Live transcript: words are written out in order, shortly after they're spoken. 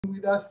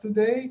with us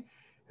today.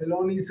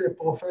 Elon is a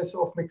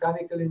professor of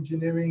mechanical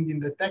engineering in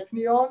the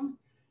Technion.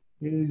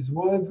 He is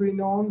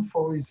world-renowned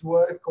for his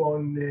work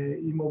on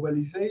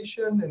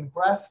immobilization and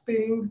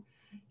grasping.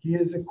 He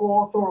is a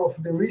co-author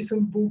of the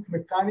recent book,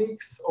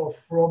 Mechanics of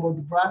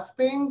Robot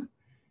Grasping,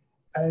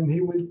 and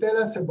he will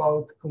tell us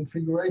about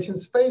configuration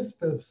space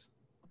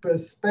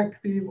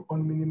perspective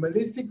on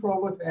minimalistic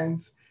robot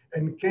hands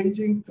and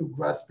caging to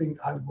grasping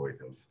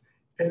algorithms.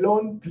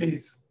 Elon,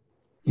 please.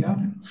 Yeah,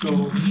 so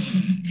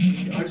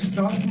I'll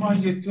start my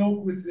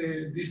talk with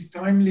this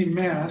timely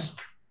mask.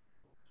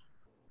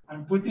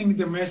 I'm putting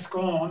the mask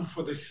on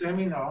for the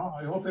seminar.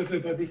 I hope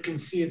everybody can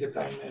see that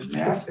I'm a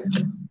mask.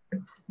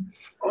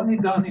 Only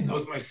Danny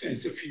knows my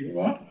sense of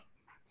humor.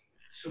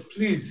 So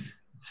please,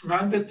 it's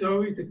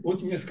mandatory to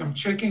put mask. I'm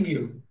checking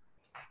you.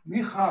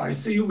 Micha, I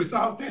see you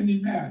without any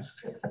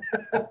mask.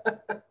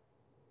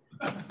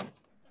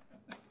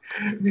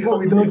 Micha,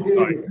 we don't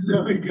hear you.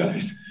 Sorry,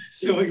 guys.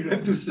 So you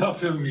have to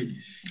suffer me.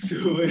 So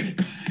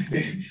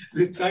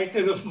the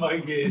title of my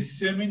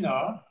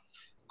seminar,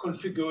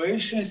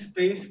 Configuration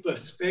Space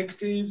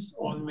Perspectives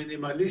on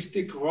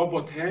Minimalistic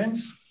Robot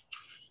Hands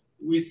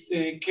with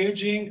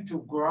Caging to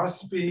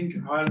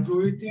Grasping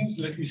Algorithms.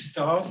 Let me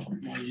start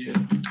my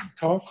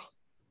talk.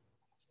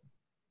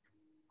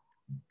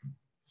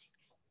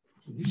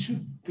 So this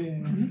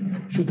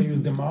should I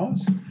use the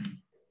mouse?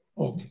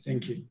 Okay,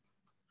 thank you.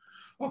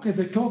 Okay,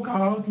 the talk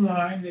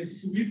outline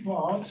is 3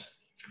 parts.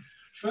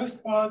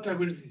 First part, I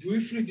will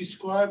briefly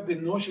describe the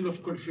notion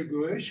of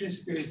configuration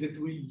space that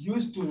we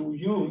used to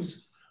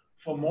use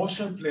for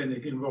motion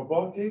planning in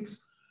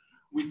robotics.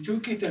 We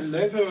took it and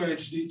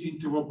leveraged it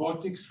into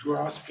robotics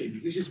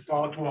grasping. This is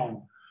part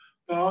 1.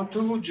 Part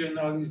 2,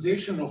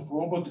 generalization of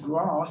robot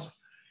grasp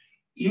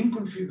in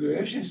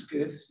configuration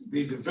space.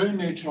 There's a very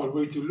natural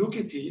way to look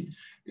at it.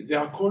 They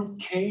are called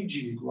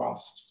caging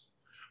grasps,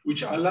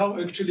 which allow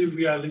actually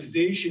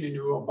realization in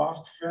a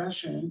robust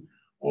fashion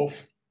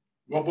of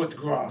robot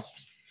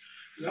grasps.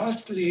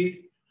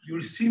 Lastly,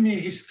 you'll see me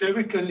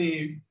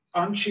hysterically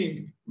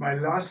punching my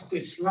last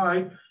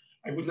slide.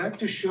 I would like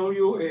to show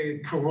you a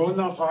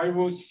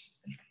coronavirus.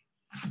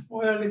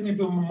 Well, let me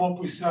be more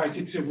precise.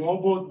 It's a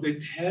robot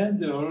that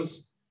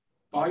handles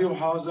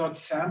biohazard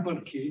sample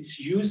kits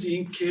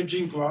using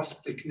caging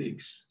grasp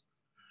techniques.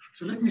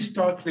 So let me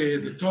start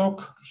the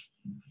talk.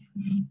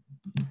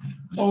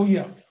 Oh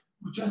yeah,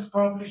 we just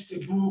published a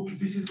book.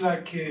 This is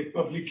like a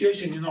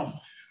publication, you know.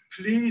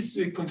 Please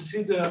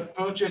consider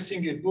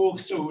purchasing a book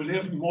so we'll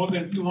have more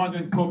than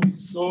 200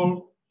 copies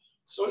sold.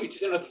 So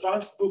it's an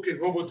advanced book in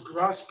robot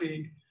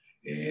grasping,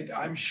 and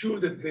I'm sure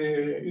that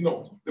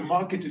the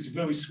market is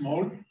very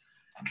small.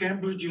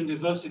 Cambridge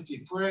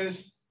University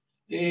Press,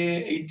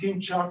 18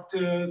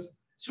 chapters.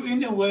 So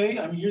in a way,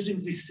 I'm using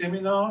this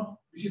seminar.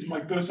 This is my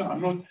personal,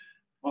 I'm not,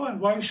 well,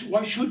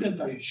 why shouldn't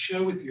I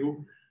share with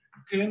you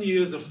 10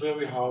 years of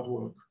very hard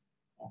work,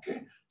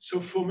 okay?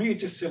 So for me,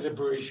 it's a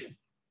celebration.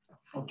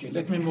 Okay,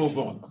 let me move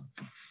on.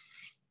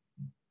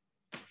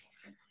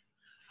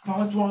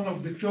 Part 1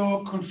 of the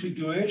talk,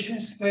 configuration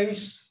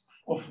space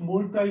of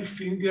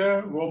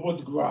multi-finger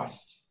robot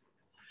grasps.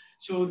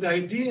 So the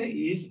idea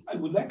is, I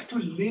would like to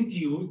lead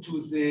you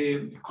to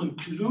the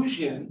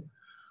conclusion,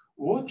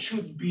 what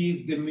should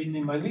be the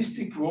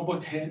minimalistic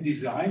robot hand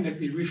design?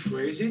 Let me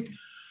rephrase it.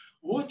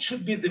 What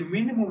should be the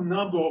minimum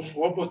number of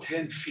robot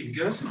hand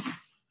fingers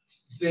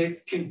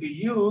that can be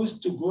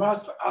used to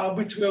grasp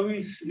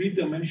arbitrary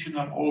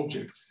 3-dimensional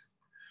objects?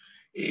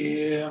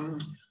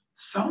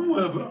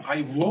 Somewhere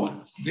I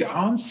wrote the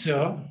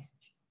answer.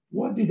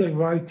 What did I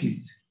write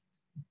it?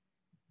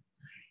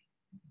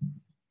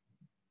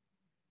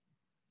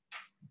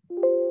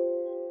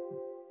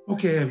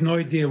 Okay, I have no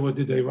idea what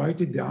did I write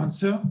it, the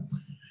answer.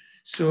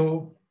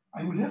 So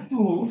I will have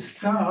to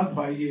start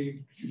by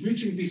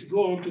reaching this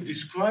goal to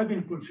describe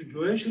in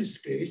configuration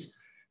space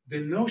the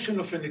notion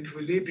of an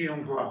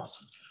equilibrium grasp.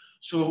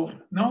 So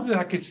now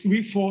like a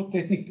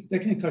 3-4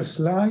 technical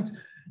slide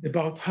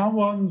about how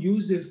one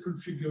uses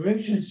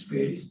configuration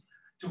space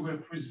to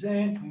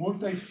represent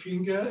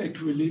multi-finger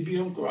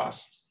equilibrium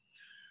grasps.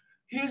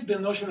 Here's the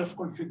notion of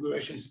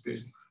configuration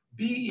space.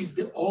 B is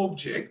the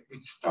object,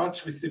 it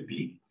starts with the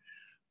B,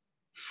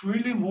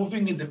 freely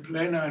moving in the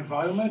planar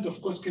environment, of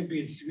course, can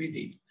be in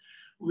 3D.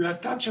 We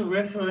attach a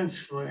reference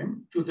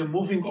frame to the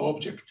moving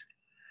object.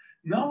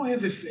 Now we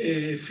have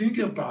a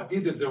finger body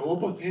that the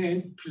robot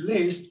hand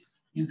placed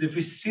in the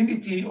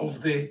vicinity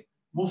of the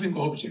moving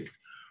object.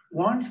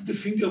 Once the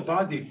finger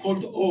body,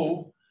 called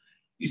O,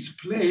 is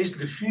placed,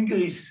 the finger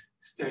is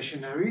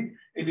stationary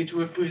and it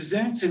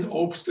represents an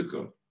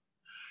obstacle.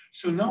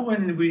 So now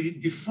when we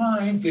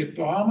define the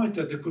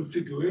parameter, the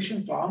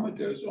configuration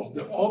parameters of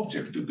the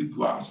object to be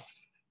grasped,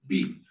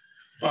 B,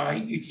 by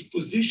its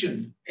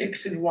position,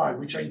 X and Y,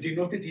 which I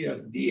denoted here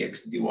as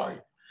dx, dy,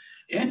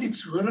 and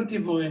its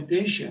relative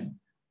orientation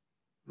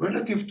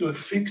relative to a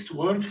fixed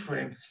world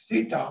frame,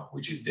 theta,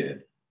 which is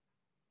the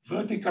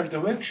vertical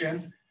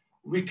direction,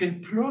 we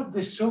can plot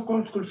the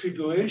so-called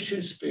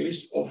configuration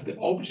space of the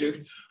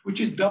object, which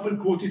is double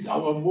quoted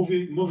our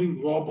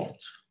moving robot.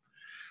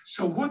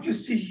 So what you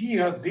see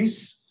here,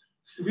 this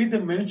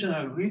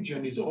three-dimensional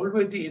region is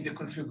already in the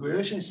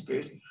configuration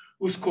space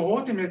whose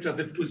coordinates are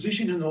the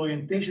position and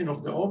orientation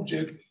of the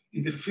object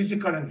in the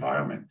physical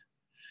environment.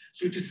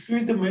 So it's a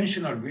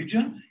three-dimensional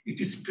region. It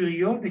is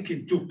periodic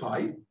in 2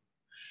 pi.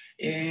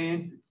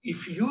 And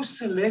if you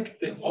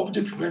select the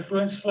object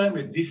reference frame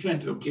at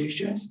different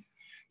locations,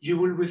 you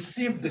will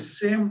receive the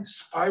same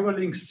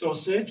spiraling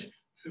sausage,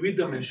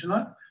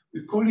 three-dimensional.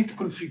 We call it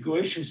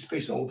configuration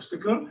space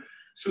obstacle.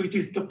 So it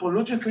is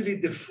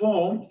topologically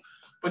deformed,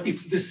 but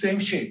it's the same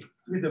shape,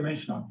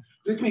 three-dimensional.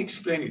 Let me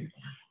explain it.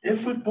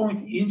 Every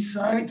point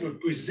inside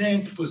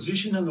represents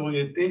position and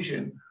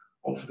orientation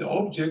of the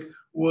object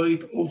where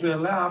it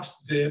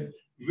overlaps the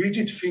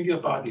rigid finger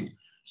body.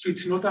 So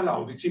it's not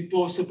allowed, it's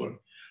impossible.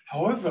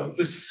 However,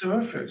 the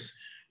surface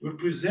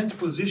represents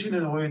position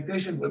and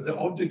orientation where the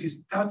object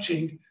is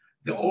touching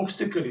the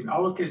obstacle, in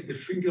our case, the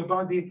finger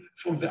body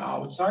from the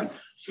outside.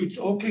 So it's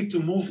okay to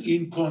move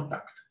in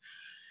contact.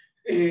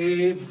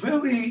 A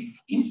very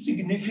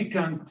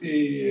insignificant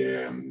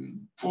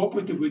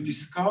property we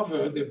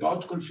discovered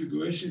about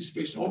configuration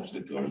space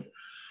obstacle.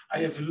 I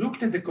have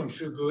looked at the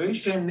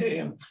configuration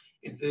in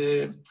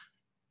the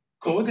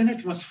coordinate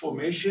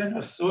transformation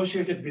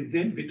associated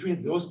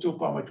between those two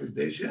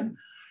parameterizations.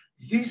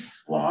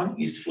 This one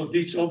is for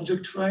this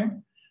object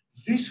frame.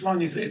 This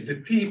one is at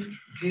the tip,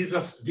 gives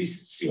us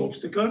this C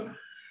obstacle.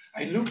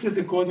 I looked at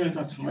the coordinate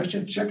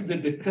transformation, checked the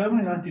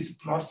determinant is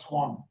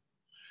 +1.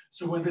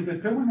 So when the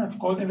determinant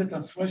coordinate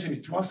transformation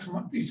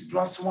is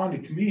 +1,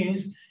 it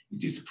means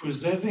it is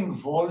preserving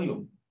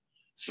volume.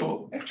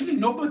 So actually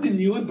nobody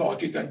knew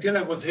about it until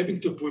I was having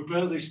to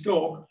prepare this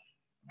talk.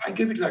 I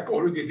gave it like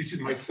already, this is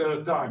my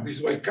 3rd time. This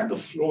is why kind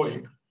of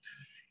flowing.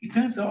 It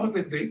turns out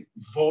that the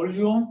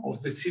volume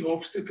of the C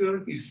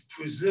obstacle is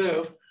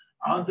preserved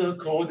under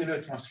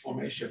coordinate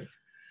transformation.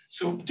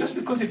 So just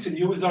because it's a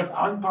new result,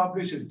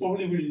 unpublished, and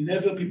probably will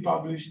never be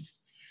published,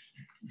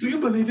 do you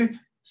believe it?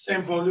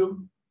 Same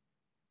volume?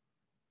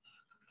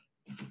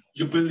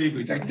 You believe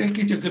it. I take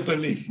it as a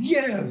belief.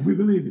 Yeah, we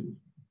believe it.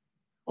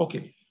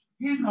 Okay.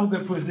 Here now the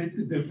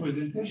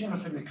presentation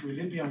of an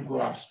equilibrium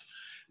grasp.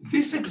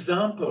 This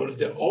example,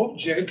 the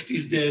object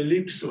is the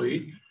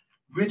ellipsoid,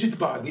 rigid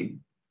body.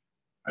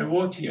 I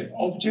wrote here,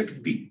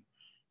 object B.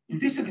 In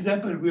this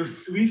example, we have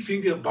 3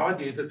 finger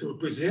bodies that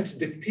represent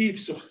the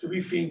tips of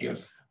 3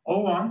 fingers,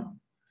 O1,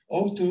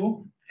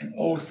 O2, and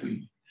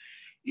O3.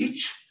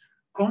 Each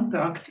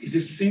contact is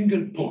a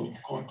single point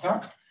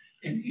contact,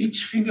 and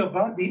each finger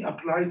body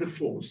applies a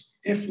force,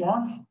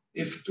 F1,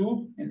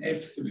 F2, and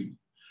F3.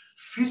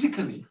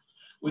 Physically,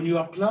 when you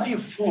apply a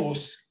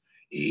force,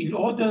 in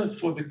order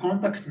for the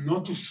contact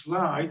not to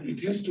slide, it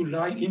has to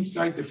lie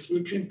inside the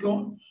friction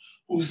cone,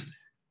 whose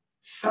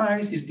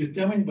size is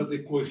determined by the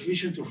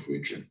coefficient of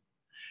friction.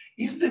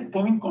 If the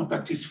point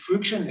contact is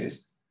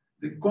frictionless,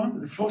 the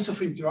force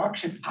of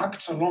interaction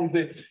acts along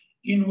the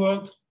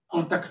inward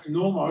contact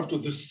normal to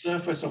the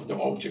surface of the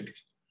object.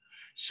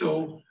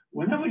 So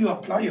whenever you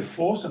apply a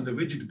force on the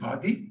rigid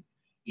body,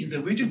 in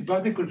the rigid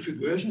body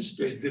configuration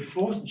space, the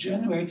force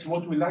generates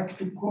what we like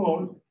to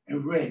call a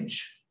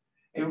wrench.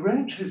 A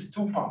wrench has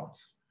 2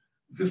 parts.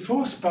 The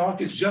first part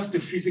is just the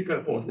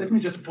physical part. Let me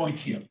just point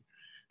here.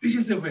 This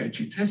is a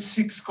wrench. It has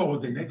 6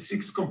 coordinates,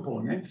 6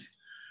 components.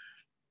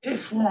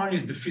 F1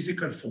 is the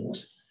physical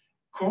force.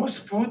 Cross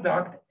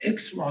product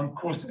X1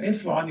 cross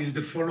F1 is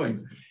the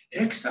following.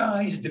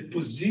 Xi is the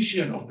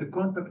position of the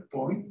contact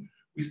point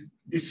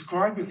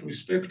described with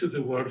respect to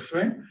the world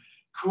frame,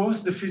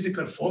 cross the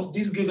physical force.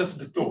 This gives us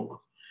the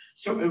torque.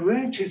 So a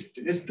wrench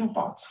has 2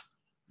 parts.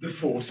 The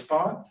force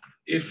part,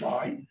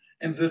 Fi,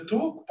 and the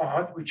torque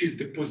part, which is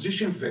the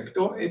position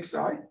vector,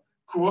 Xi,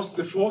 cross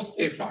the force,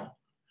 Fi.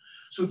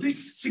 So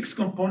this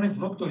 6-component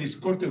vector is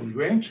called a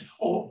wrench,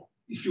 or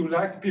if you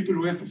like, people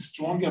who have a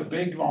stronger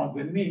background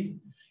than me,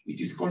 it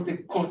is called a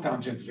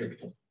cotangent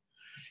vector.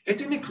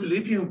 At an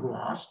equilibrium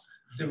grasp,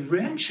 the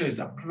wrenches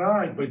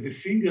applied by the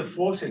finger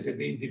forces at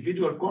the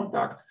individual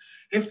contacts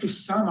have to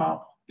sum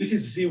up, this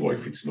is 0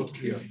 if it's not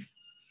clear,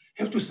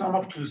 have to sum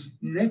up to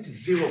net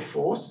 0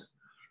 force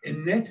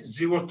and net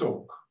 0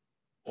 torque,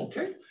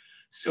 okay?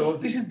 So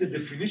this is the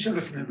definition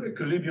of an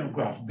equilibrium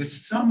graph. The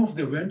sum of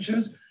the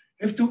wrenches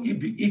have to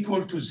be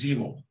equal to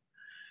 0.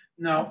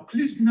 Now,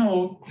 please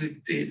note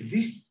that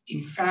this,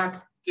 in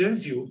fact,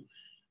 tells you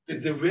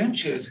that the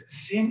wrenches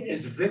seen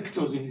as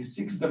vectors in the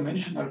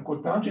 6-dimensional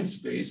cotangent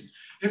space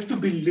have to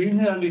be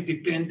linearly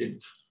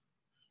dependent,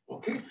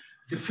 okay?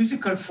 The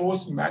physical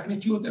force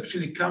magnitude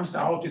actually comes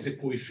out as a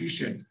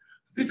coefficient.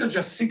 These are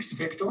just 6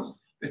 vectors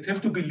that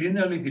have to be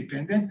linearly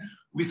dependent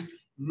with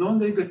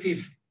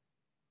non-negative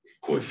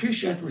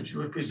coefficient, which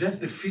represents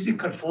the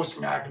physical force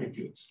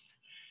magnitudes.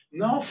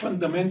 Now,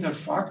 fundamental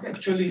fact,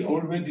 actually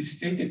already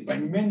stated by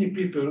many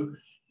people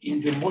in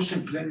the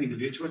motion planning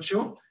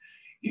literature.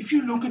 If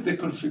you look at the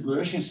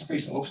configuration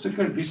space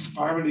obstacle, this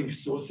spiraling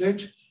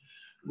sausage,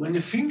 when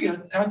a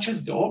finger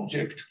touches the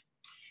object,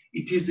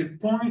 it is a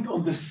point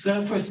on the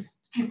surface,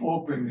 keep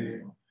open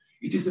there.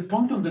 It is a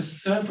point on the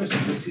surface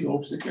of the C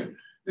obstacle.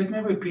 Let me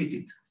repeat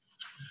it.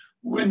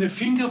 When the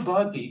finger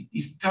body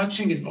is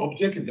touching an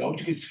object and the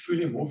object is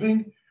freely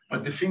moving,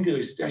 but the finger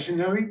is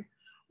stationary,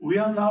 we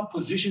are now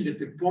positioned at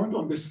the point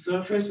on the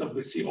surface of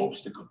the C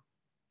obstacle.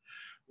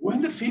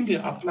 When the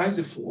finger applies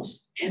a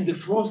force, and the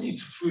force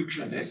is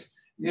frictionless,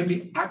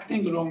 namely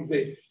acting along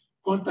the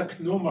contact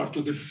normal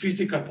to the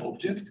physical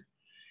object,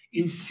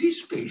 in C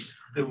space,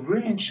 the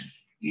range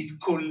is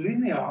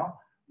collinear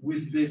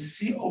with the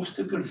C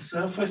obstacle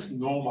surface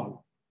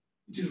normal.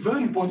 It is a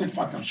very important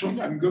fact.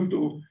 I'm going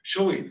to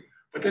show it,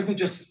 but let me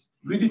just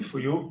read it for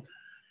you.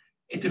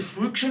 At a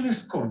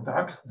frictionless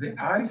contact, the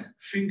ith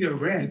finger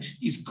range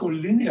is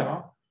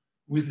collinear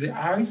with the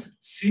ith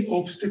C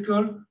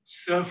obstacle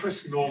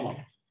surface normal.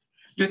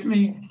 Let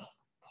me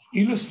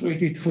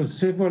illustrate it for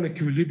several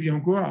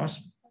equilibrium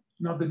grasps.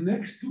 Now, the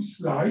next two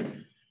slides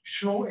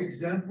show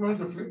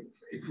examples of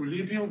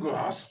equilibrium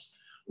grasps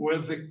where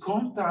the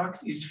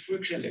contact is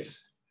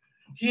frictionless.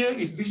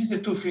 This is a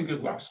two-finger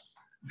grasp.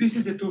 This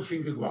is a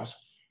two-finger grasp.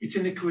 It's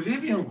an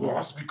equilibrium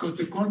grasp because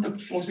the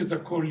contact forces are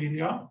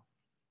collinear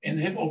and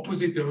have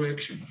opposite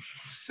direction.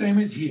 Same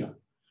as here.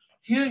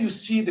 Here you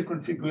see the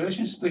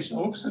configuration space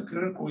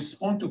obstacle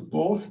correspond to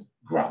both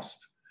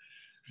grasps.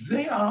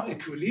 They are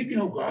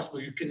equilibrium grasps,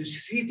 but you can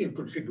see it in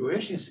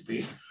configuration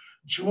space.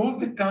 Draw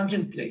the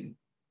tangent plane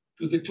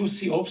to the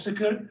 2C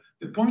obstacle.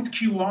 The point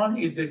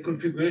Q1 is the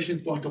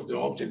configuration point of the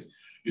object.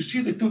 You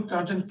see the two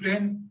tangent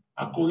planes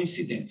are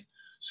coincident.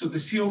 So the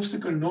C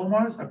obstacle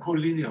normals are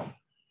collinear.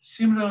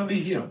 Similarly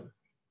here,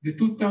 the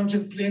two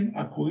tangent planes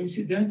are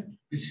coincident.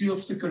 The C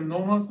obstacle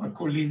normals are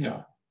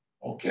collinear.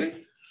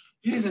 Okay?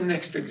 Here's the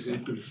next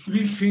example,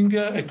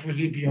 three-finger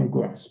equilibrium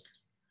grasp.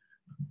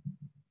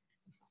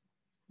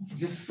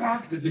 The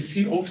fact that the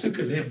C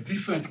obstacle have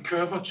different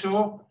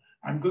curvature,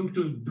 I'm going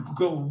to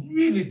go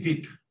really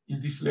deep in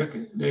this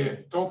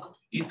talk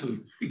into it.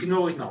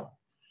 Ignore it now.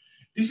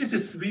 This is a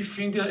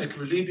three-finger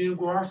equilibrium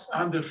grasp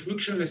under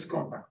frictionless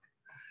contact.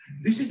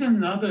 This is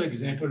another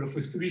example of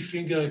a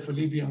three-finger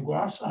equilibrium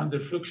grasp under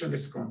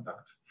frictionless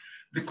contact.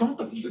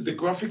 The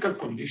graphical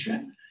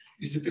condition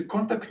is that the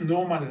contact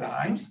normal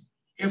lines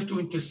have to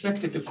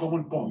intersect at a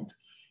common point.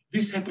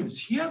 This happens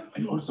here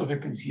and also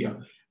happens here.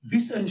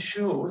 This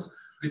ensures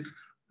that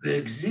there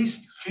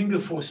exists finger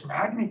force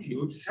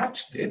magnitude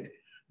such that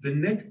the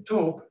net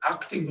torque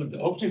acting on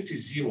the object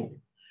is zero.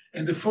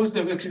 And the force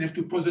direction has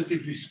to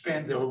positively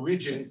span the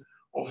origin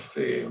of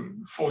the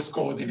force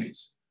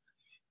coordinates.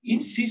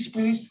 In C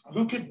space,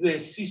 look at the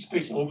C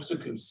space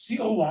obstacle.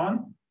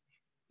 CO1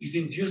 is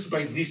induced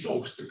by this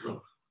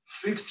obstacle,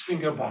 fixed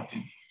finger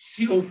body.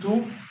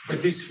 CO2 by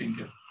this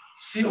finger.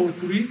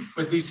 CO3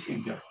 by this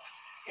finger.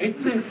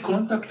 At the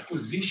contact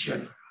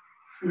position,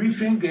 three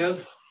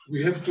fingers,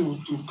 we have to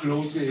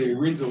close the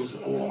windows,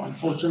 or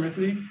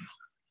unfortunately.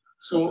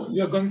 So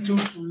you're going to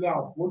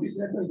laugh. What is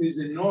happening? There's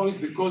a noise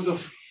because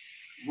of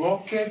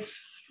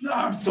rockets. No,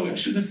 I'm sorry, I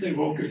shouldn't say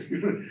rockets.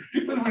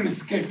 People will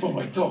escape from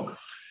my talk.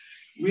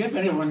 We have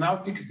an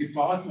aeronautics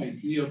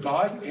department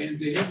nearby, and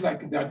they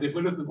are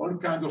developing all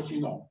kinds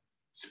of,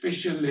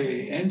 special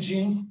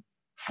engines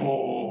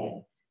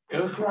for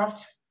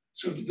aircraft.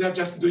 So they're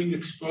just doing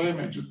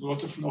experiments with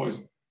lots of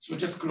noise. So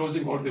just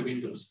closing all the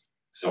windows.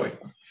 Sorry.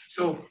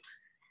 So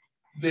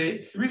the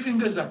three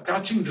fingers are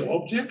touching the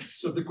object.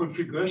 So the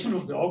configuration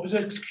of the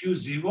object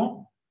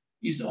Q0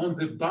 is on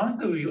the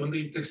boundary, on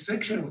the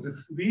intersection of the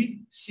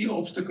three C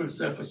obstacle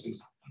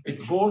surfaces at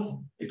both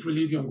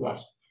equilibrium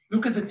grasp.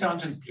 Look at the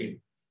tangent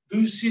plane. Do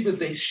you see that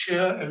they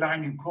share a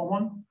line in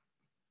common?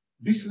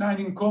 This line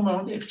in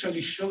common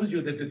actually shows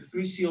you that the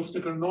three C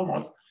obstacle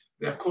normals,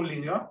 they are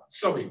collinear.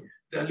 Sorry,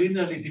 they are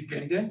linearly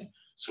dependent.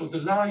 So they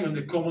lie on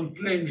the common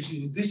plane, which is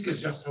in this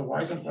case just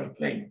horizontal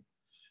plane.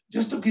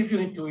 Just to give you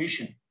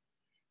intuition,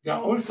 there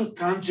are also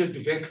tangent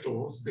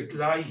vectors that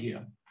lie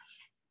here.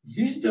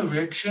 This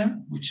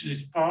direction, which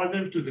is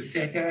parallel to the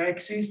theta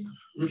axis,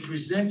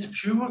 represents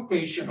pure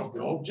rotation of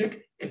the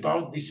object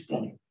about this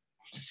point.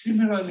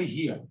 Similarly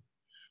here,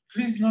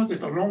 please note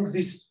that along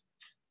this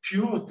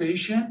pure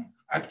rotation,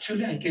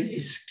 actually I can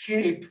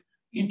escape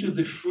into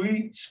the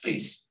free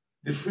space,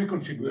 the free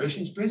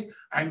configuration space.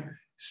 I'm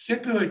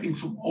separating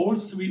from all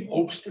three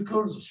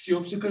obstacles, C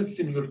obstacles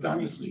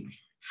simultaneously.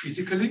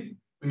 Physically,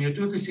 when you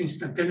do this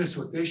instantaneous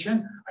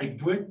rotation, I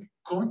break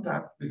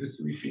contact with the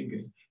three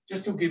fingers,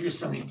 just to give you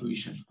some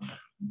intuition.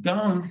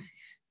 Down,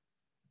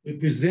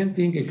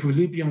 representing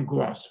equilibrium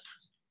grasp.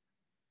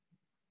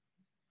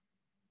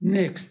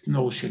 Next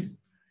notion.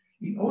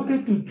 In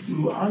order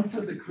to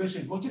answer the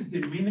question, what is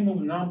the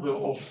minimum number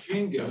of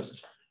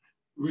fingers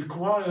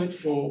required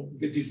for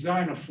the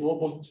design of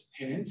robot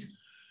hands?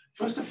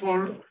 First of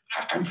all,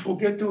 I'm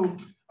afraid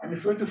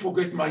to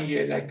forget my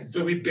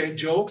very bad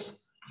jokes.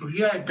 So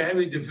here I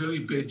buried a very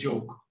bad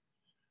joke.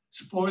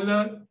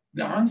 Spoiler,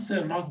 the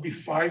answer must be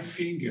 5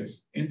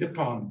 fingers in the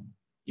palm.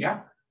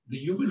 Yeah, the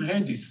human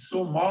hand is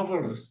so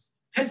marvelous.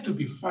 Has to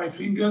be 5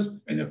 fingers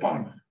and a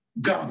palm.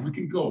 Done, we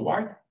can go,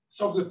 right?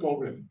 Solve the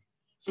problem.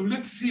 So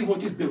let's see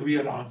what is the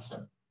real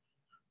answer.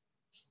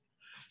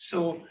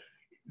 So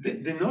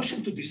the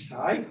notion to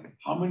decide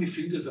how many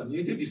fingers are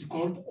needed is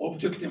called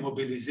object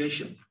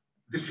immobilization.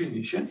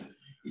 definition.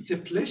 It's a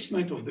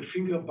placement of the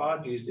finger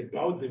bodies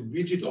about the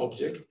rigid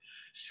object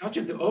such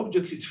that the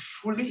object is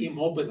fully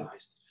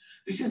immobilized.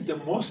 This is the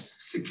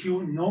most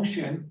secure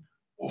notion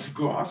of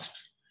grasp,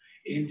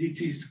 and it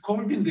is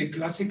called in the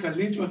classical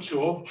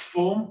literature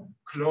form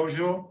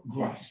closure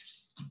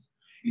grasps.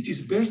 It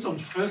is based on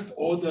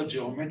first-order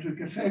geometric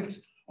effects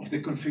of the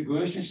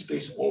configuration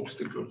space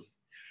obstacles.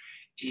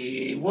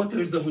 What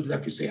else I would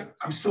like to say?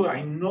 I'm sorry,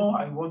 I know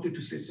I wanted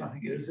to say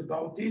something else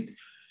about it.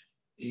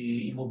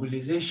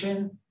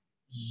 Immobilization,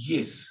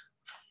 yes.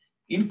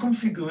 In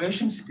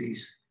configuration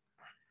space,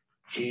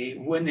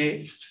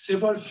 when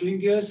several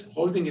fingers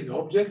holding an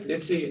object,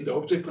 let's say the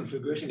object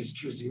configuration is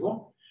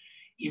Q0,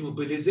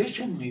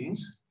 immobilization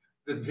means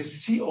that the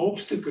C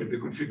obstacle, the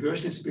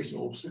configuration space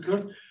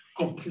obstacles,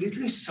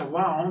 completely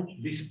surround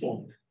this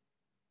point.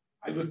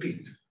 I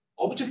repeat,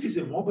 object is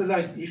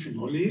immobilized if and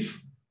only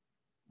if,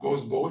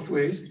 goes both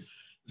ways.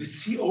 The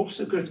C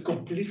obstacles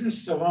completely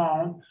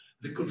surround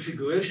the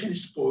configuration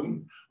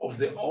point of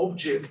the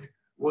object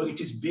where it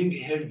is being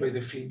held by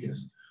the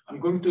fingers. I'm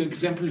going to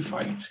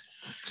exemplify it.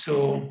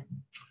 So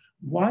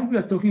why we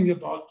are talking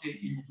about the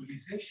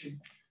immobilization?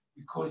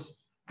 Because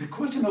the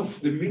question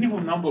of the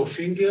minimum number of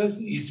fingers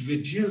is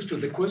reduced to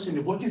the question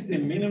of what is the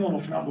minimum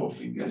of number of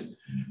fingers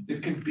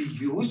that can be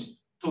used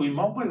to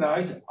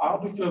immobilize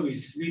arbitrary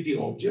 3D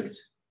objects,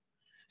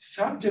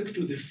 subject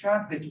to the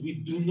fact that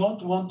we do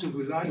not want to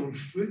rely on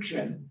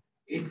friction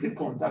at the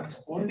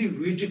contacts, only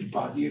rigid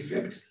body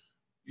effects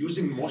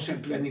using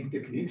motion planning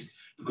techniques,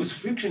 because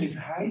friction is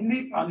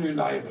highly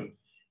unreliable.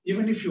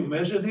 Even if you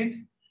measured it,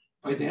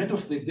 by the end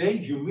of the day,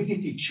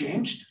 humidity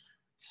changed,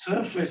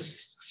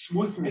 surface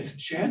smoothness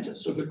changed,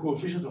 so the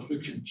coefficient of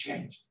friction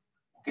changed.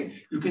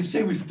 Okay, you can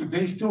say with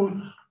today's tool,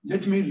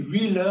 let me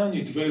relearn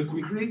it very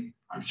quickly.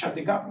 I'm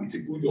shutting up, it's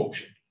a good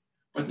option.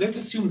 But let's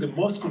assume the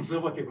most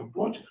conservative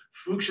approach,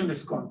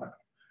 frictionless contact.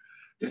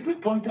 Let me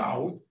point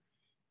out,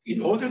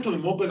 in order to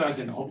immobilize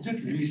an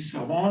object, we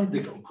surround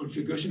the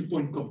configuration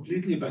point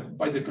completely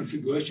by the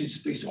configuration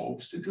space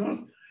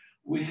obstacles.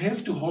 We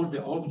have to hold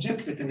the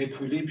object at an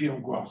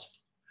equilibrium grasp.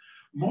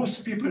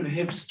 Most people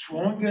have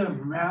stronger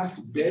math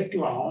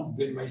background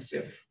than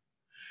myself.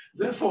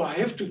 Therefore,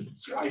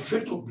 I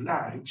felt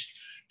obliged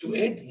to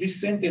add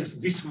this sentence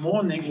this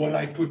morning while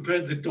I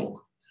prepared the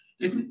talk,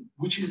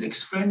 which is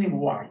explaining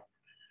why.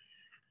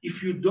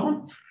 If you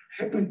don't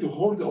happen to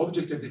hold the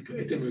object at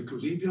an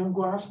equilibrium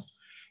grasp,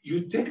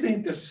 you take the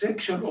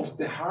intersection of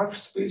the half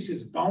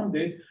spaces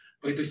bounded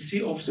by the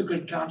C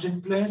obstacle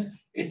tangent planes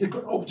at the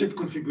object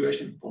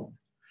configuration point.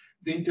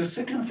 The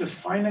intersection of a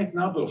finite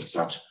number of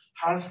such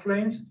half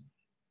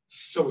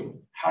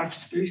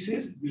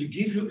spaces will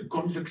give you a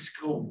convex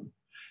cone.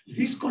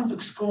 This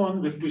convex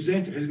cone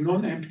has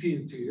non-empty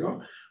interior,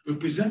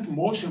 represent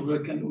motion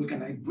where we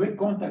can break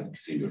contact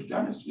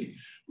simultaneously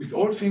with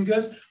all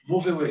fingers,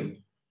 move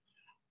away.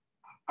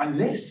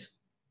 Unless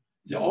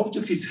the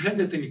object is held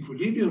at an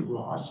equilibrium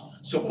grasp,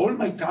 so all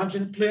my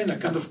tangent plane are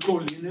kind of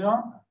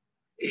collinear,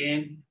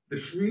 and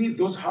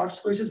those half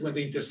spaces, when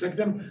they intersect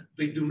them,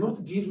 they do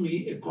not give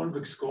me a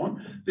convex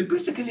cone. They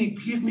basically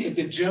give me a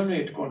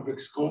degenerate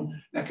convex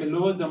cone, like a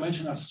lower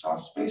dimensional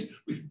subspace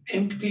with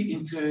empty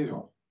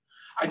interior.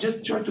 I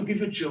just try to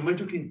give you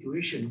geometric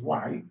intuition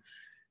why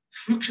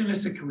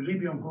frictionless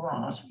equilibrium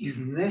grasp is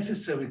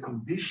necessary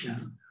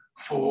condition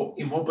for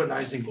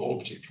immobilizing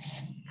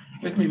objects.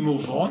 Let me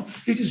move on.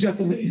 This is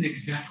just an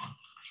example.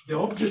 The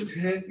object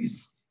head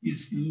is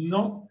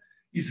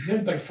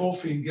held by 4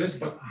 fingers,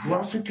 but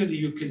graphically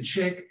you can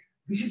check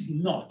this is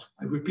not,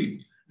 I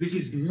repeat, this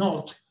is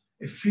not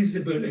a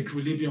feasible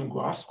equilibrium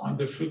grasp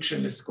under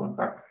frictionless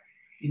contact.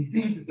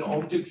 Indeed, the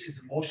object is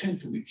motion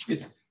to it,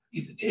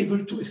 is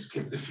able to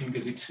escape the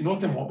fingers. It's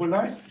not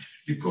immobilized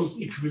because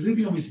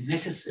equilibrium is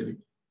necessary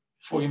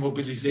for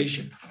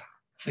immobilization.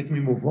 Let me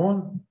move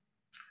on.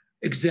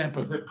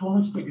 Example, the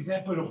promised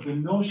example of the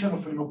notion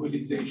of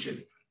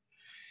immobilization.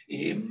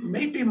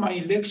 Maybe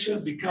my lecture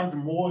becomes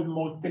more and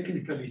more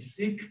technically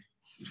thick.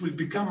 It will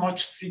become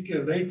much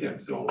thicker later,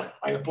 so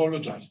I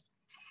apologize.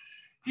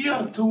 Here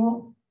are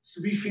 2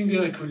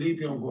 3-finger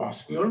equilibrium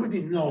grasps. We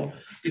already know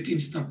that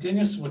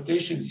instantaneous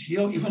rotations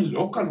here, even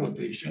local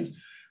rotations,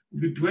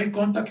 will break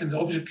contact and the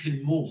object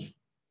can move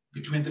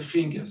between the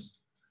fingers.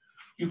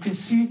 You can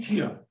see it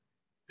here.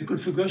 The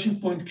configuration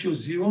point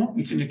Q0,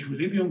 it's an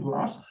equilibrium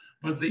grasp,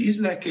 but there is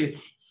like a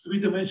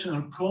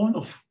 3-dimensional cone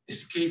of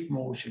escape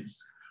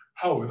motions.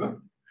 However,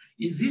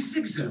 in this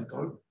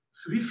example,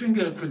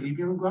 3-finger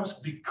equilibrium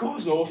grasp,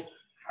 because of,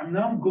 I'm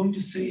now going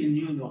to say a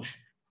new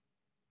notion,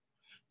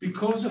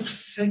 because of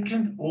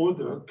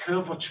second-order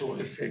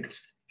curvature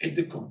effects at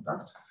the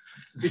contact,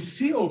 the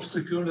C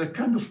obstacle are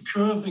kind of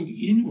curving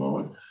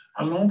inward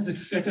along the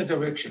theta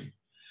direction.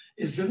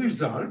 As a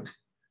result,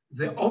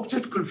 the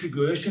object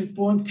configuration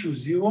point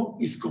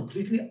Q0 is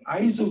completely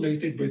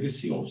isolated by the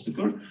C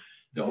obstacle.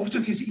 The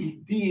object is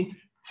indeed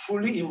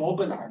fully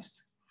immobilized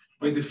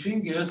by the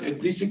fingers at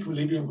this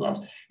equilibrium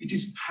grasp. It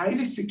is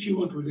highly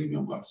secure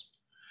equilibrium grasp.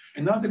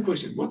 Another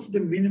question, what's the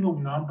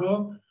minimum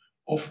number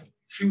of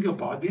finger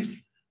bodies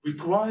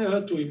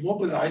require to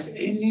immobilize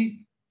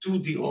any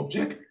 2D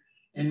object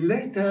and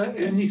later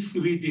any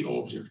 3D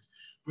object.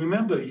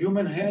 Remember,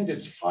 human hand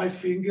has 5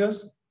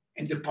 fingers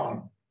and the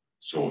palm.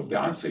 So the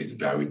answer is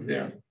buried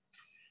there.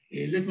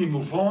 Let me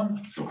move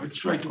on. So I'll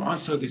try to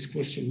answer this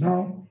question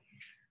now.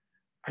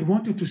 I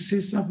wanted to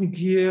say something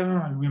here,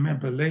 I'll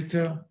remember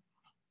later.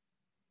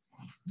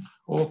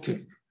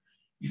 Okay,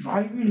 if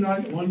I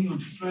rely only on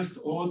first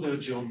order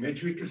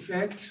geometric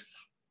effects,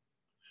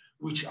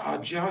 which are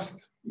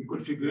just in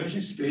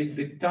configuration space,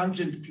 the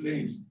tangent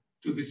planes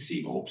to the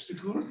C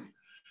obstacles,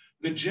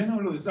 the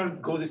general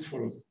result goes as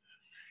follows.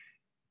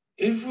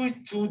 Every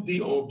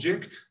 2D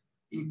object,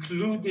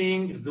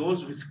 including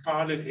those with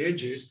parallel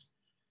edges,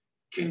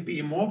 can be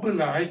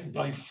immobilized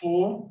by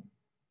 4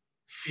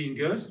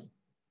 fingers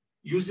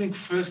using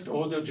first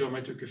order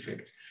geometric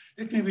effects.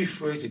 Let me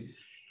rephrase it.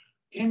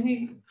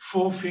 Any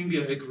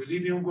 4-finger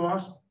equilibrium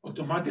grasp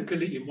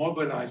automatically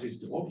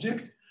immobilizes the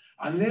object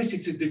unless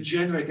it's a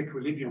degenerate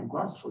equilibrium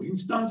grasp. For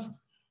instance,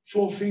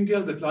 4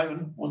 fingers that lie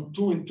on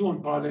 2 and 2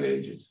 on parallel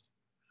edges.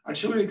 I'll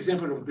show you an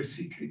example of the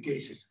secret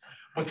cases.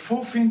 But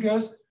 4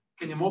 fingers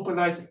can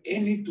immobilize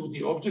any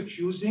 2D object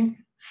using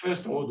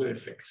first order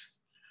effects.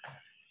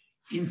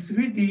 In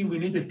 3D, we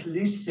need at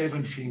least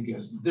 7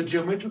 fingers. The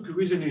geometric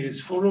reasoning is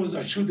as follows.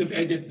 I should have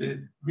added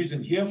the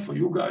reason here for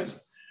you guys,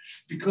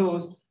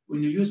 because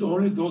when you use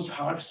only those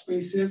half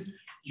spaces,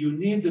 you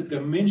need the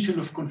dimension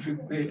of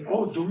configuration.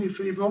 Oh, do me a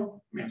favor,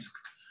 mask.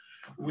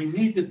 We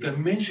need the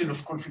dimension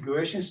of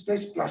configuration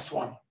space plus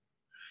 1.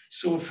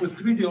 So for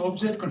 3D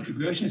object,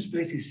 configuration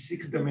space is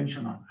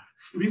 6-dimensional,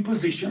 3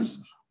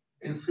 positions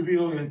and 3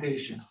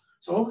 orientations.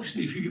 So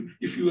obviously,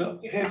 if you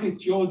have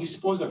at your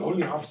disposal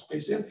only half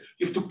spaces,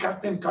 you have to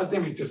cut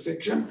them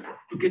intersection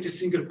to get a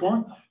single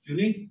point. You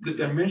need the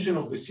dimension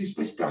of the C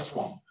space plus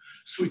 1.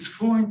 So it's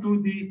 4 in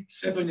 2D,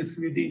 7 in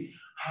 3D,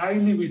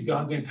 highly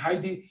redundant,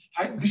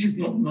 this is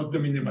not the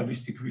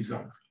minimalistic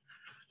result.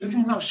 Let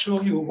me now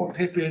show you what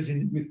happens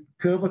with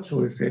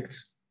curvature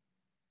effects.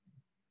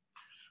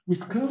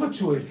 With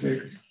curvature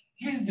effects,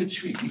 here's the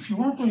trick. If you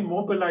want to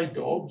immobilize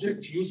the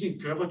object using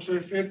curvature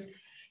effects,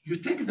 you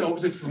take the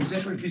object, for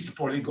example, this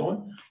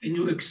polygon, and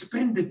you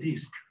expand the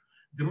disk.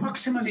 The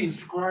maximally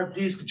inscribed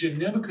disk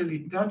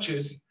generically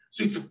touches,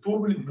 so it's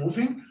probably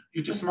moving,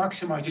 you just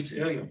maximize its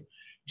area.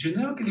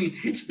 Generically, it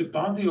hits the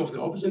boundary of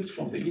the object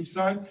from the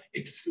inside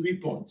at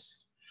 3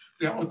 points.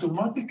 They are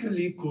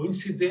automatically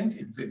coincident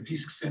in the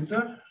disk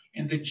center,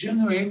 and they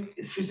generate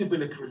a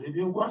feasible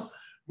equilibrium grasp,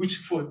 which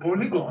for a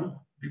polygon,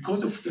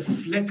 because of the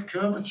flat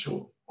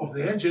curvature of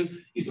the edges,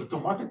 is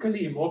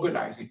automatically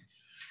immobilizing.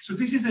 So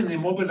this is an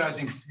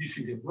immobilizing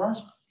 3-finger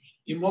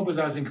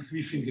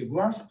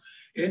grasp,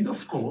 and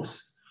of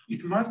course,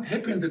 it might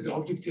happen that the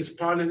object has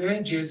parallel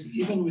edges.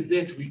 Even with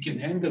that, we can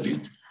handle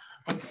it.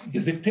 But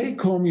the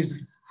take-home is,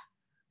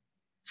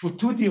 for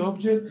 2D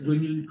object,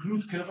 when you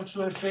include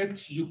curvature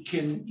effects, you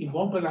can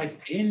immobilize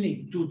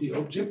any 2D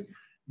object,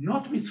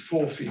 not with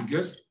 4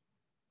 fingers,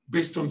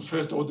 based on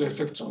first-order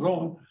effects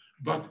alone,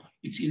 but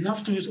it's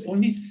enough to use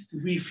only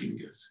 3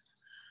 fingers.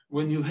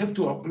 When you have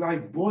to apply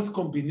both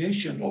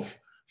combination of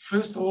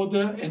first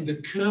order and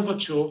the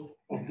curvature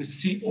of the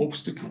C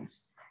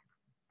obstacles.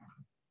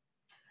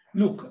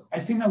 Look, I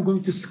think I'm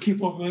going to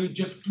skip over it.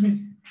 Just please,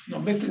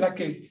 make it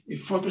like a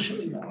Photoshop.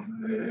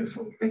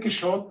 Take a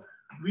shot.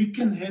 We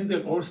can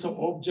handle also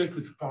object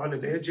with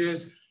parallel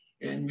edges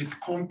and with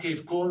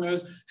concave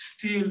corners.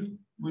 Still,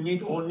 we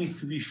need only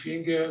 3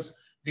 fingers.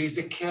 There's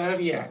a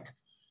caveat.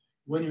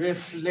 When you have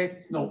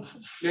flat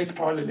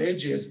parallel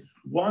edges,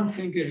 1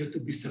 finger has to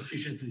be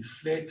sufficiently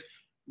flat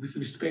with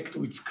respect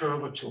to its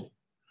curvature.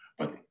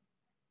 But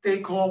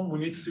take home, we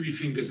need 3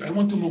 fingers. I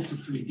want to move to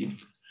 3D.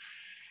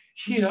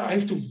 Here, I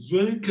have to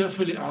very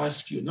carefully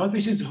ask you, now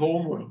this is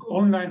homework,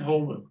 online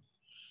homework.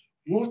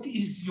 What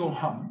is your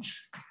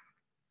hunch?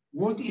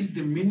 What is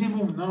the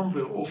minimum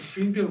number of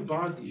finger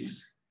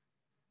bodies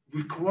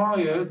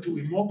required to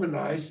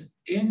immobilize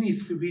any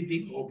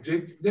 3D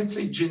object, let's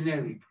say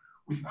generic,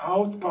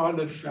 without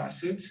parallel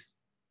facets,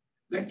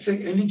 let's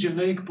say any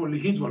generic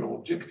polyhedral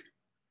object?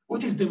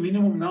 What is the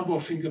minimum number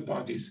of finger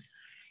bodies?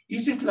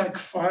 Is it like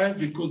 5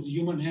 because the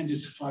human hand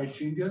is 5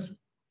 fingers?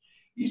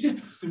 Is it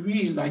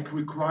 3 like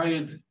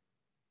required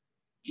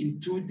in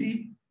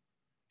 2D?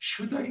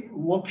 Should I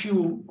walk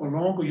you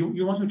along, or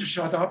you want me to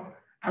shut up?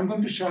 I'm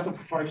going to shut up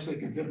for 5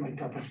 seconds. That's my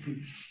cup of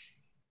tea.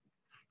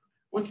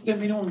 What's the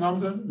minimum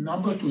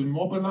number to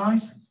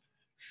immobilize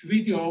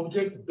 3D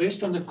object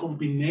based on a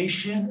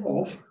combination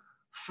of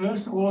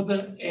first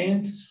order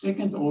and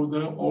second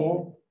order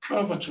or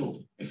curvature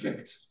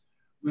effects?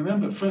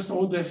 Remember, first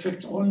order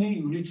effects only,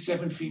 you need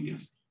 7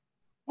 fingers.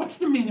 What's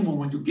the minimum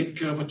when you get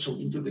curvature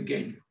into the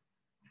game?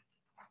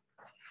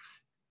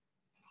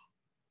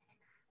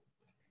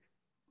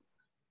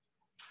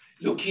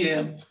 Look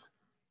here,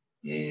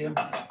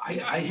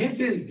 I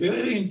have a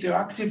very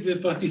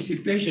interactive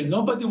participation.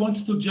 Nobody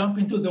wants to jump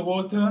into the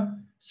water,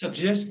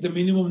 suggest the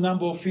minimum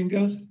number of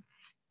fingers.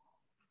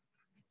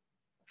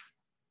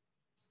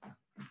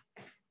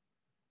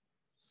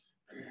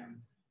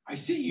 I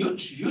see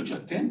huge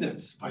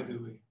attendance, by the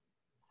way.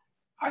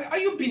 Are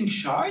you being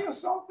shy or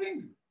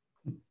something?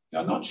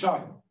 You're not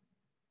shy.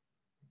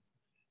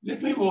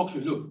 Let me walk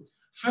you. Look,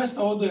 first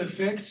order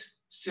effects,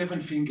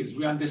 7 fingers.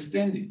 We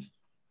understand it.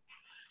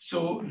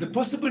 So the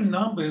possible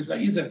numbers are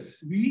either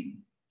 3,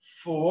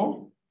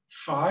 4,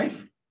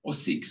 5, or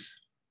 6.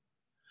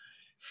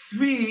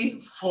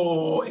 3,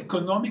 for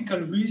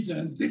economical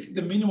reasons, this is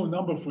the minimum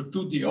number for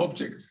 2D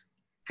objects.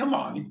 Come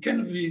on, it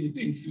cannot be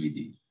in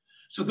 3D.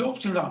 So the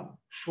options are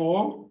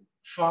 4,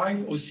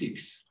 5, or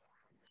 6.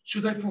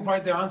 Should I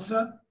provide the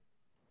answer?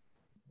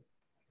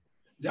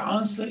 The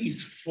answer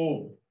is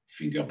 4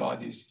 finger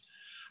bodies.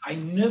 I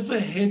never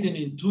had an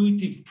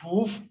intuitive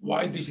proof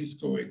why this is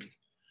correct.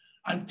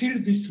 Until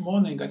this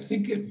morning, I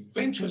think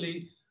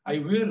eventually I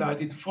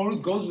realized it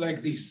goes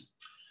like this.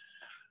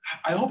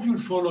 I hope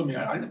you'll follow me.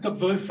 I'll talk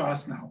very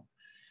fast now.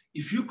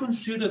 If you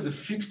consider the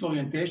fixed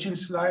orientation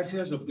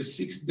slices of the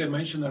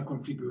 6-dimensional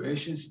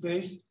configuration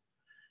space,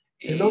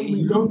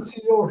 we don't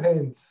see your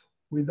hands.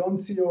 We don't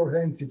see your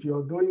hands. If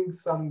you're doing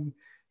some...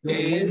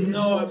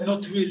 no, I'm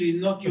not really,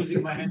 not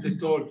using my hands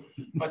at all.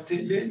 But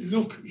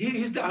look,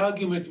 here's the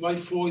argument why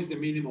 4 is the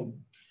minimum.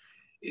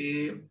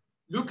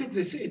 Look at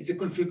this, at the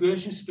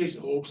configuration space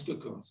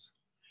obstacles.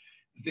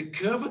 The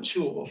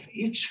curvature of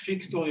each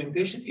fixed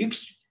orientation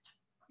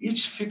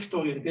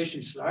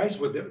slice,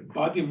 where the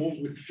body moves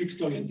with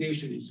fixed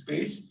orientation in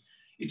space,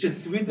 it's a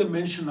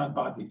 3-dimensional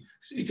body.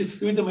 It's a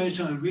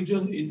 3-dimensional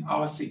region in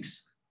R6,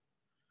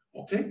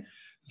 okay?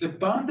 The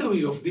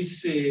boundary of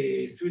this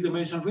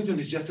 3-dimensional region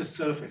is just a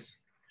surface.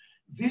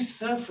 This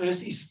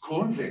surface is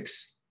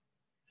convex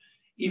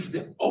if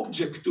the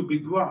object to be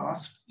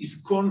grasped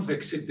is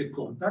convex at the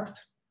contact,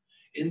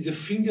 and the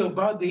finger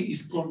body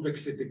is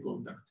convex at the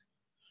contact.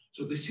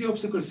 So the C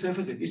obstacle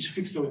surface at each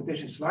fixed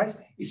orientation slice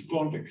is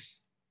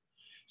convex.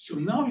 So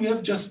now you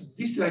have just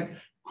this like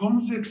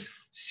convex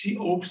C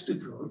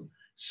obstacles.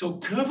 So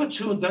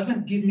curvature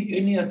doesn't give me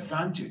any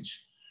advantage.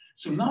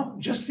 So now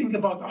just think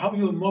about how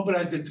you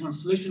immobilize the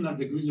translational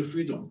degrees of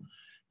freedom.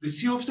 The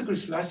C obstacle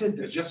slices,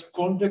 they're just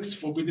convex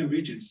forbidden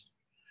regions.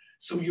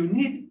 So you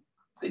need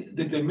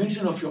the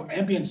dimension of your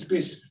ambient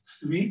space,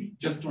 3,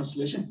 just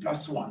translation,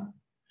 plus 1,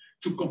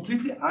 to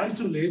completely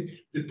isolate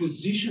the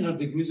positional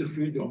degrees of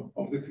freedom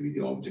of the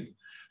 3D object.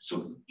 So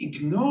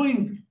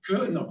ignoring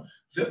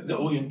the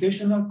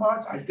orientational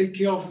parts, I'll take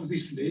care of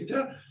this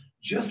later.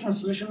 Just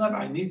translational,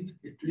 I need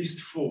at least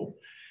 4.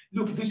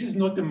 Look, this is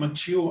not a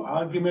mature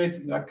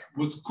argument that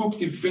was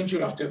cooked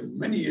eventually after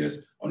many years,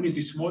 only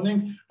this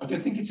morning, but I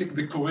think it's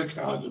the correct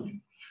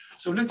argument.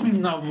 So let me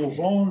now move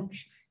on.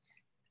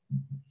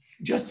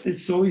 Just,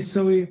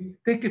 sorry,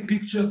 take a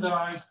picture,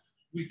 guys.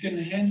 We can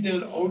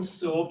handle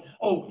also,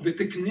 the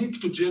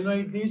technique to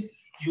generate this,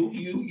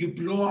 you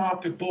blow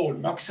up a ball,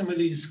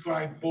 maximally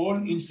inscribed ball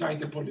inside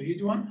the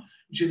polyhedron.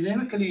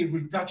 Generically, it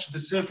will touch the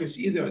surface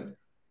either at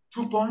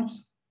 2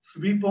 points,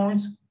 3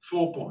 points,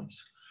 4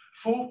 points.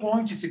 4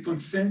 points is a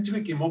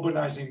concentric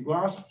immobilizing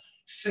grasp,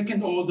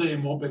 second order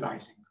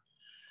immobilizing.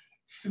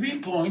 3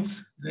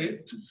 points,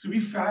 the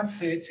 3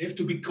 facets have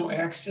to be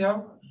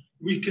coaxial.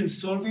 We can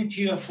solve it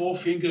here,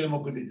 4-finger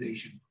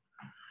immobilization.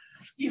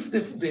 If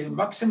the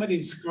maximally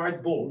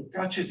inscribed ball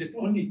touches at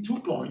only 2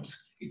 points,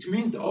 it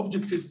means the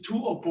object has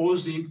 2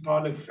 opposing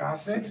parallel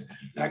facets,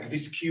 like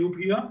this cube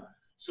here.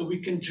 So we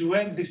can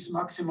drag this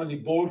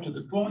maximally ball to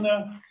the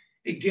corner,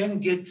 again,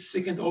 get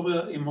second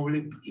order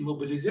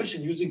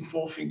immobilization using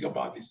 4-finger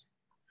bodies.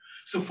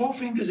 So 4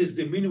 fingers is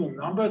the minimum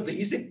number. There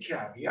is a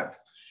caveat.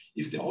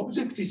 If the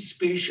object is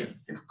spatial,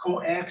 have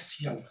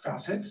coaxial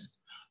facets,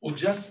 or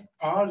just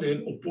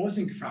parallel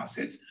opposing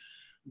facets,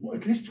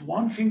 at least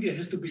 1 finger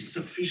has to be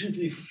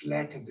sufficiently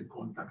flat at the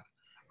contact.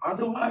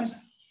 Otherwise,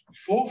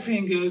 4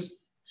 fingers,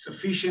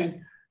 sufficient.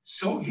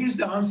 So here's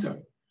the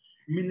answer.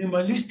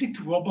 Minimalistic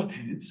robot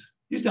hands,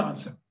 here's the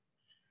answer.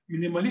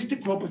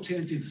 Minimalistic robot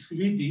hands in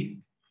 3D,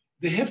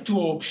 they have 2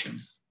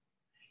 options.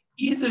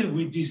 Either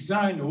we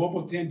design a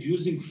robot hand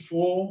using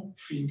 4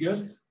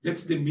 fingers,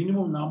 that's the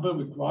minimum number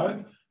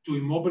required to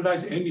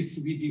immobilize any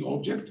 3D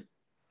object,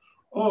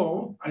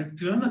 or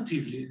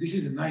alternatively, this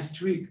is a nice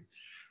trick,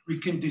 we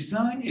can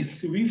design a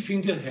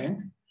 3-finger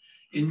hand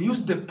and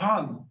use the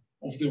palm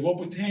of the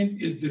robot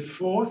hand as the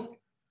 4th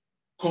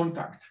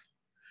contact.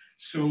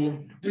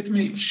 So let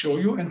me show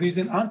you, and there's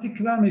an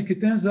anticlimax.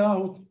 It turns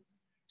out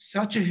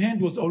such a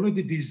hand was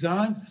already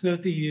designed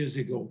 30 years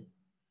ago.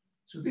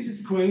 So this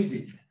is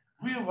crazy.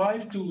 We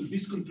arrived to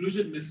this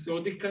conclusion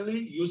methodically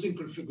using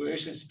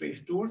configuration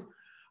space tools,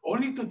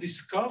 only to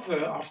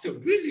discover after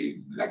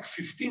really like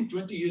 15,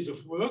 20 years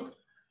of work,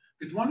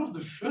 that one of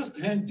the first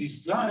hand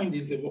designed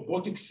in the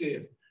robotics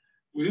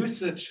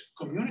research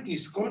community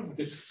is called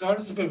the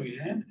Salisbury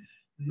hand.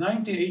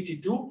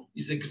 1982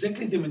 is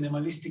exactly the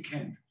minimalistic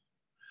hand.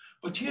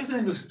 But here's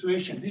an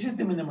illustration. This is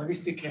the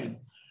minimalistic hand.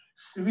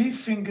 3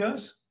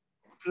 fingers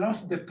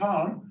plus the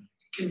palm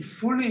can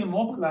fully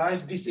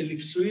immobilize this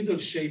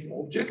ellipsoidal shaped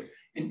object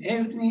and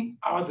any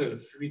other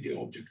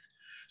 3D object.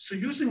 So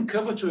using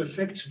curvature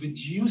effects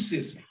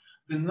reduces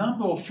the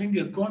number of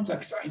finger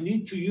contacts I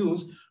need to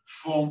use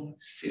from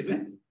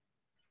 7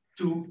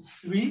 to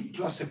 3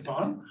 plus a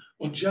palm,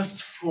 or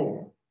just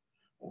 4.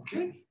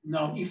 Okay,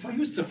 now if I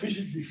use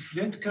sufficiently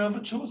flat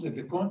curvatures at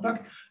the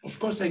contact, of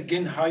course I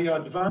gain higher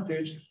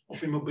advantage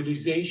of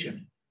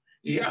immobilization.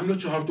 I'm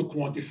not sure how to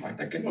quantify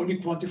it. I can only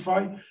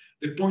quantify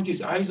the point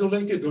is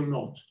isolated or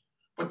not.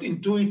 But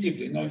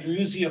intuitively, now if you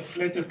use here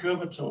flatter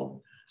curvature,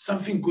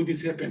 something good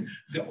is happening.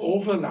 The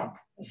overlap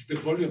of the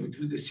volume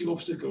between the C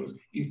obstacles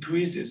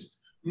increases.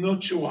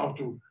 Not sure how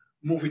to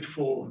move it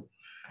forward.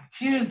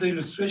 Here's the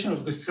illustration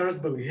of the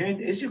Salisbury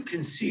hand. As you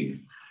can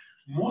see,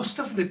 most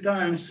of the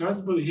time,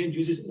 Salisbury hand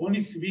uses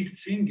only 3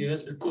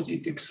 fingers because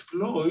it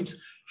exploits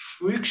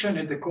friction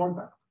at the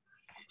contact.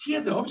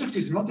 Here, the object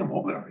is not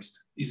immobilized,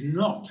 is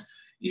not.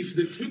 If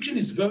the friction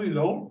is very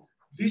low,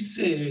 this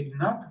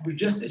nut will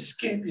just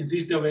escape in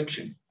this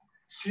direction.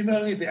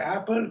 Similarly, the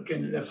apple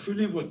can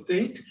fully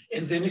rotate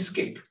and then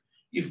escape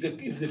if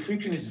the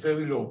friction is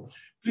very low.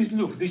 Please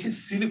look, this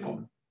is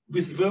silicone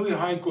with very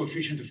high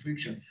coefficient of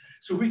friction.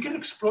 So we can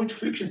exploit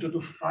friction to do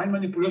fine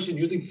manipulation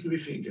using 3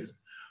 fingers.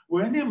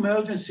 When the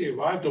emergency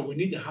arrived or we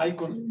need a high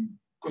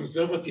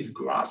conservative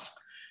grasp,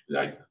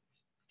 like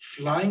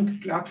flying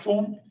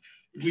platform,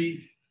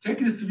 we take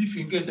the 3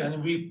 fingers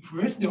and we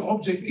press the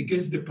object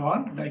against the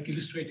palm, like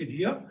illustrated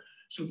here.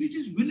 So this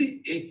is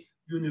really a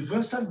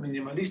universal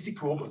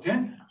minimalistic robot,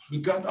 and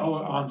we got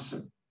our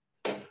answer.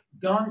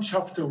 Done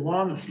chapter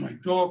 1 of my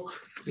talk.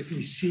 Let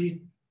me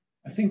see.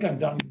 I think I'm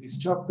done with this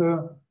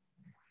chapter.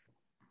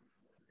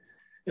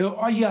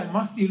 Oh yeah, I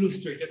must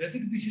illustrate it. I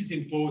think this is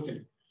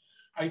important.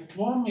 I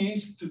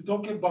promised to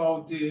talk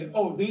about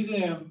there's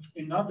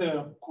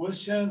another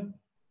question.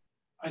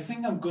 I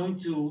think I'm going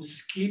to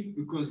skip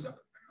because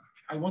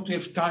I want to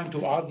have time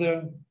to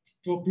other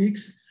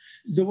topics.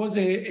 There was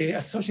a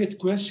associate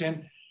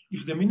question.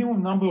 If the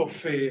minimum number of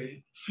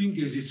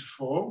fingers is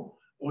 4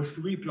 or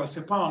 3 plus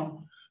a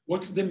palm,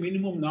 what's the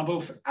minimum number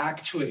of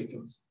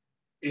actuators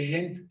a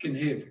hand can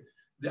have?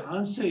 The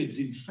answer is,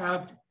 in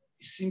fact,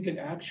 a single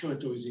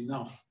actuator is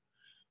enough.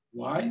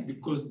 Why?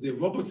 Because the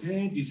robot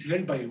hand is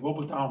held by a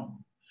robot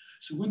arm.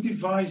 So we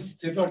devised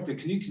several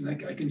techniques, and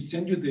I can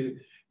send you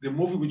the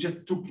movie we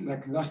just took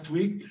like last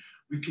week.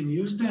 We can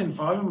use the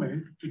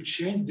environment to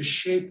change the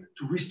shape,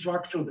 to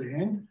restructure the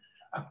hand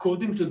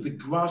according to the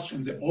grasp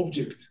and the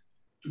object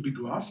to be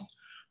grasped.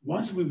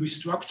 Once we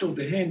restructure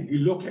the hand, we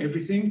lock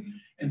everything,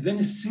 and then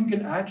a single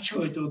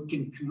actuator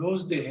can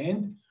close the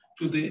hand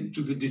to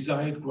the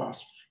desired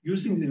grasp,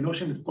 using the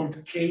notion that's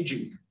called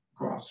caging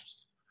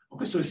grasps.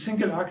 Okay, so a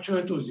single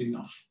actuator is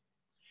enough.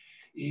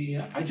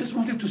 I just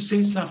wanted to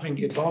say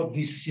something about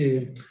this,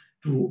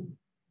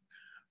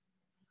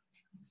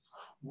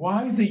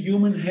 why the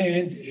human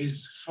hand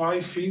is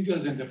 5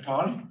 fingers in the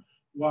palm,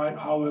 while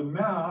our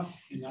math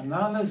and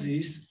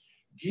analysis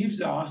gives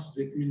us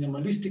that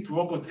minimalistic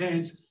robot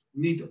hands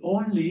need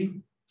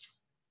only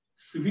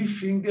 3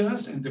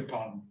 fingers in the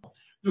palm.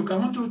 Look, I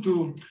want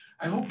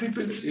I hope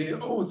people,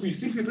 do you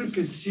think people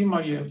can see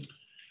my,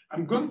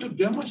 I'm going to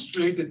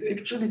demonstrate that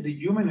actually the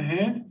human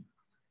hand,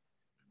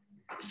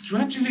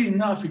 strangely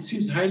enough, it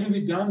seems highly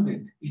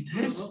redundant. It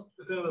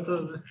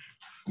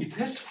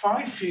has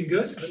 5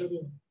 fingers.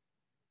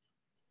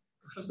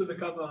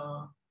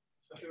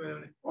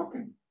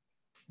 Okay.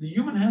 The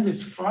human hand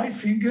has 5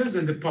 fingers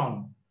in the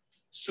palm.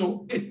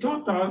 So a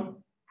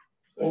total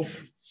of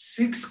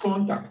 6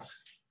 contacts,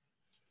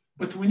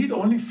 but we need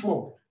only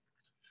 4.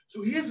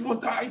 So here's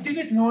what I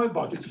didn't know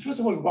about it. First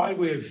of all, why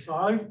we have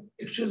 5?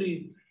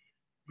 Actually,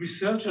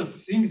 researchers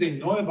think they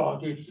know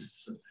about it.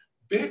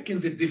 Back in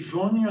the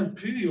Devonian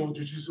period,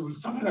 which is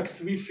something like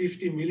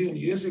 350 million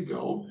years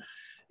ago,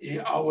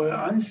 our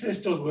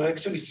ancestors were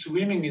actually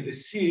swimming in the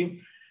sea,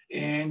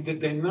 and the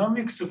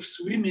dynamics of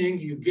swimming,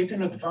 you get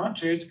an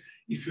advantage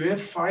if you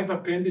have 5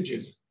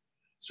 appendages.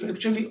 So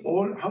actually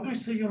how do you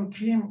say,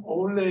 Kim?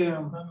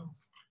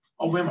 Mammals.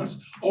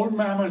 All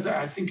mammals,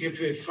 I think,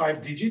 have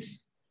 5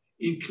 digits,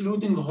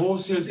 including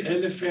horses,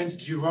 elephants,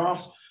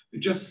 giraffes,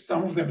 just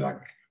some of them,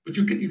 but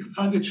you can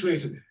find the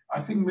trace.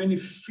 I think many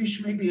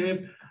fish maybe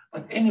have,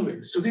 but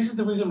anyway, so this is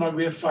the reason why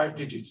we have 5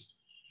 digits,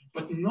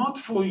 but not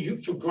for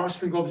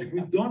grasping objects.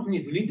 We don't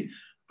need,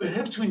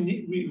 perhaps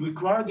we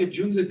required it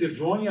during the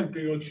Devonian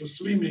period for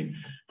swimming,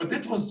 but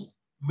that was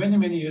many,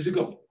 many years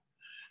ago.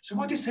 So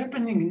what is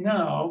happening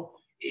now?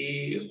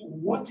 We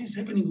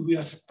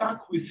are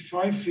stuck with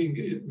 5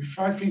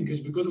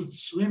 fingers because of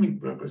swimming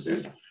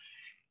purposes.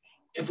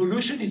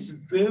 Evolution is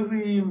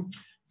very,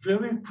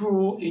 very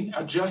poor in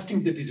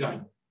adjusting the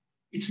design.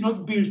 It's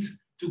not built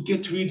to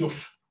get rid of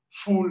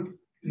full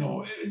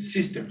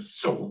systems.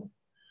 So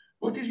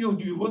what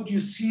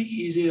you see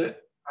is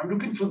I'm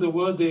looking for the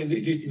word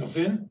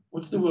litnoven.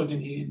 What's the word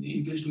in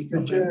English?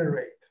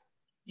 Degenerate.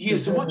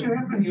 Yes, so what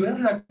you have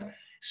like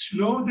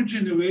slow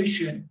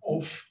degeneration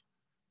of,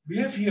 we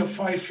have here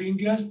 5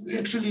 fingers.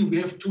 Actually, we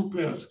have 2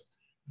 pairs.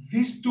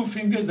 These 2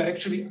 fingers are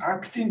actually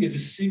acting as a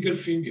single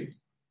finger.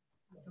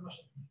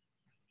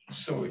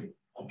 Sorry,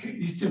 okay?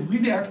 It's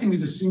really acting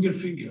as a single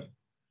finger.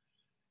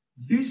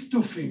 These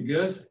 2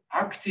 fingers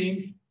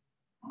acting,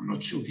 I'm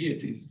not sure, here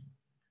it is.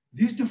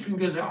 These two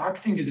fingers are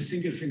acting as a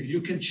single finger.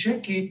 You can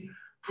check it,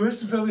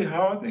 press very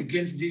hard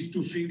against these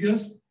two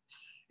fingers,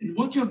 and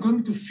what you're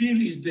going to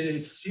feel is the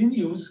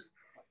sinews,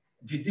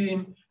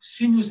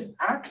 sinews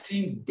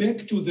acting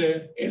back to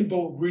the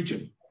elbow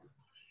region.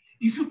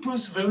 If you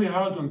press very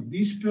hard on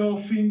this pair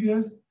of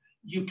fingers,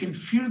 you can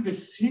feel the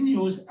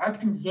sinews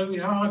acting very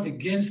hard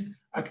against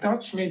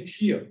attachment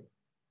here.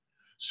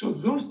 So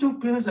those two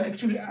pairs are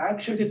actually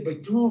actuated by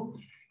two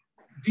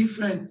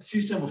different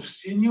systems of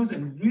sinews,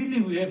 and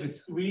really we have a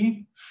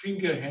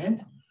three-finger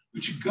hand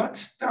which got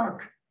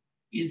stuck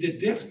in the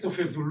depth of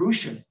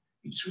evolution.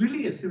 It's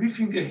really a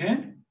three-finger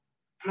hand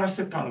plus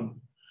a palm.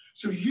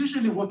 So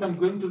usually what I'm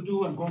going to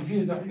do,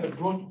 is I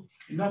brought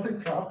another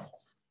cup.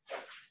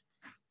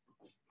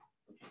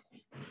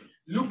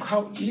 Look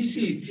how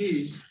easy it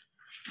is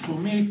for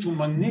me to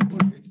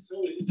manipulate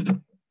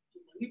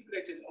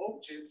an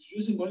object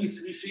using only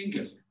three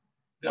fingers.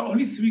 There are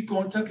only three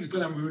contacts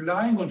because I'm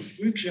relying on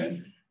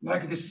friction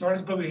like the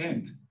Salisbury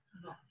hand.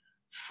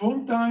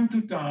 From time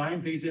to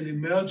time, there is an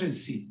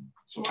emergency.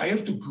 So I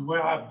have to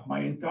grab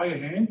my entire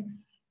hand,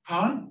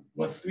 palm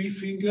with three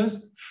fingers,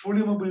 full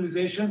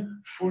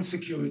immobilization, full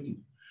security.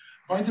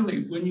 By the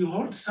way, when you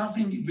hold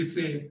something with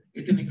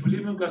at an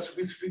equilibrium grasp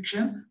with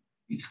friction,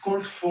 it's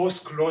called force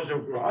closure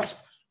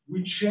grasp.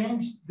 We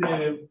changed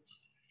the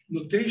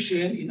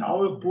notation in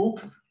our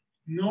book,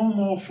 no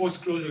more force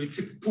closure. It's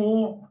a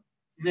poor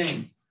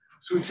name.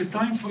 So it's a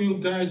time for you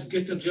guys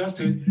get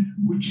adjusted.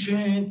 We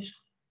changed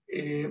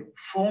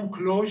form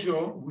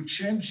closure, we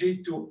changed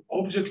it to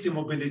object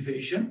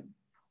immobilization,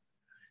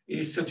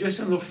 a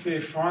suggestion of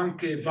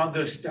Frank van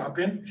der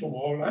Stappen from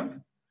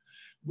Holland.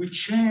 We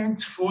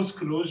changed force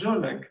closure,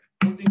 like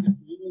putting the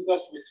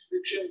universe with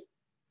friction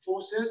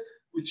forces.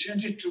 We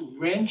changed it to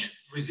range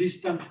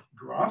resistant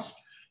grasp,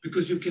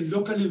 because you can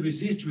locally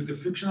resist with the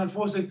frictional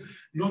forces,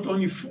 not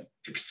only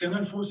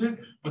external forces,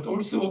 but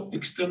also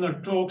external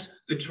torques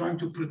that are trying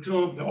to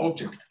perturb the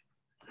object.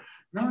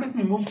 Now let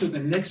me move to the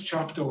next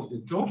chapter of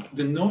the talk,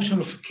 the notion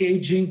of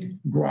caging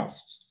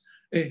grasps.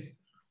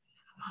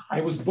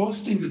 I was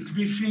boasting the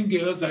three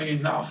fingers are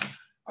enough.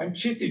 I'm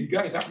cheating,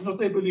 guys. I'm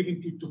not able even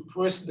to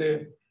press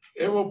the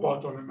arrow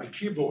button on my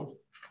keyboard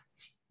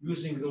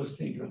using those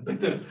things.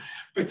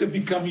 Better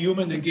become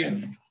human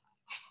again.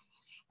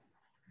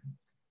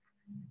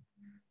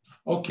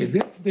 Okay,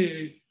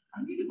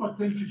 I need about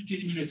 10,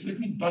 15 minutes. Let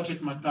me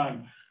budget my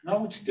time.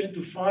 Now it's 10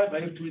 to 5, I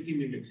have 20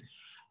 minutes.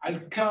 I'll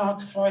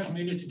cut 5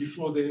 minutes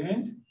before the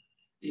end.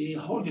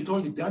 Hold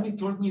it. Danny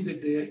told me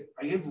that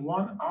I have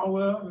 1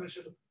 hour.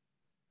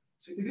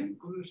 Say it again.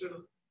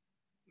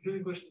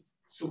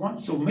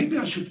 So maybe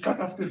I should cut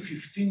after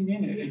 15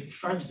 minutes,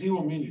 50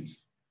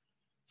 minutes.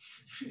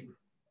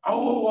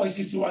 Oh, I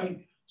see. So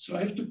I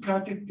have to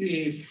cut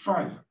it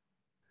 5.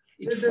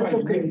 That's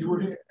okay.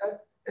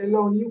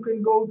 Elon, you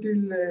can go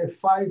till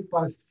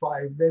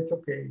 5:05. That's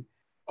okay.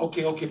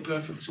 Okay,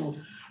 perfect. So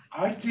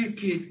I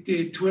take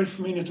it 12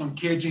 minutes on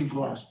caging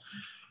grasp.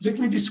 Let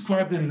me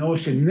describe the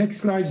notion.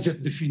 Next slide is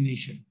just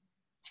definition.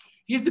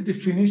 Here's the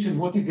definition.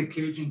 What is a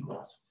caging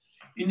grasp?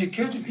 In a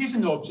cage, here's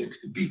an object,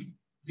 B,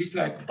 this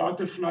like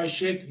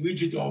butterfly-shaped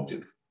rigid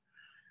object.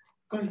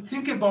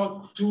 Think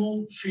about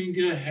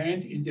two-finger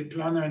hand in the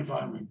planar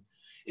environment.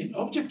 An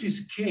object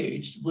is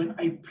caged when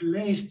I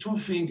place two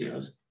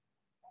fingers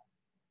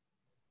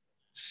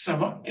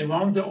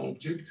around the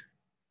object,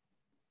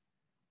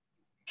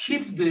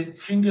 keep the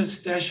fingers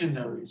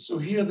stationary. So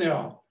here they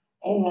are,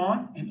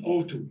 O1 and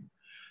O2.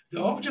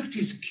 The object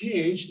is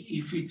caged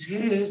if it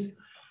has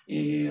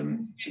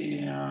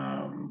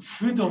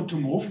freedom to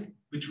move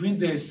between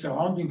the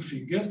surrounding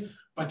fingers,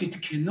 but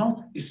it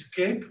cannot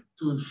escape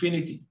to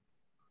infinity.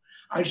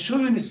 I'll show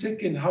you in a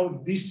second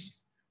how this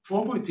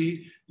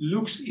property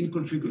looks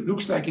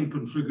like in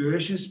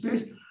configuration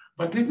space,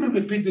 but let me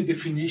repeat the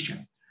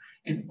definition.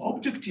 An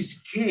object is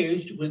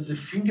caged when the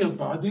finger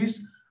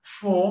bodies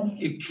form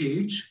a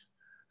cage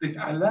that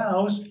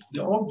allows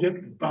the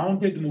object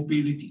bounded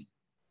mobility.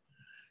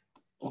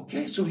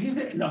 Okay, so here's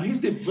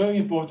the very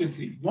important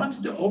thing. Once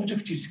the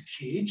object is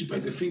caged by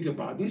the finger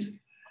bodies,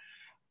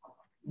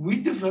 we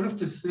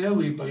developed a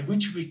theory by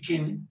which we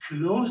can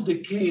close the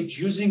cage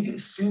using a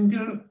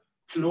single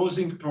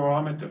closing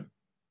parameter.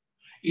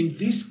 In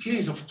this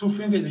case of two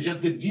fingers, it's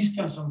just the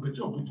distance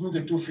between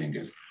the two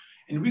fingers.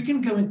 And we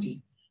can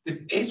guarantee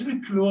that as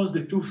we close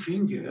the two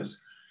fingers,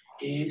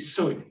 we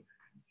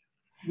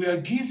are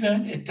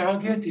given a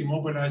target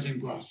immobilizing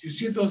grasp. You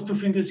see those two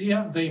fingers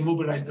here? They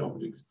immobilize the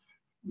objects.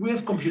 We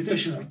have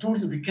computational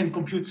tools that we can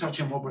compute such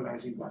a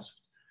mobilizing grasp.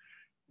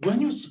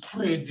 When you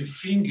spread the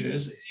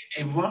fingers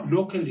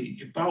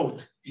locally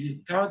about a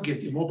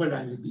target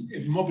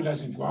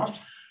immobilizing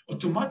grasp,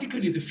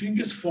 automatically the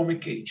fingers form a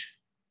cage.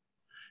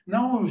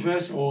 Now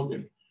reverse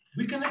order.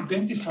 We can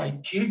identify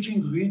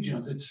caging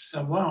regions that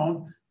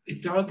surround a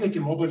target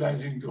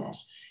immobilizing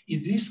grasp.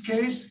 In this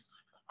case,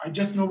 I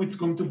just know it's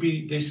going to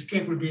be, the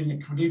escape will be in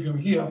equilibrium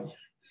here.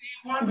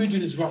 One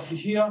region is roughly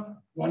here,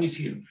 one is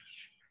here.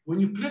 When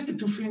you place the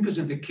two fingers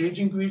in the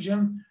caging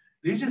region,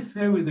 There's a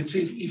theory that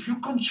says if you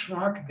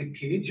contract the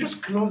cage,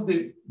 just close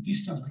the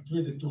distance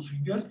between the two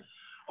fingers,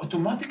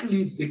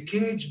 automatically the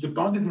cage, the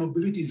bounded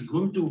mobility is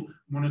going to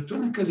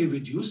monotonically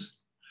reduce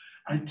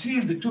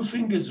until the two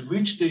fingers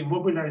reach the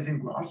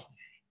immobilizing grasp,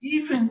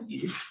 even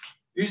if,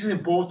 this is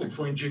important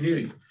for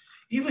engineering,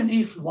 even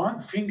if one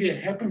finger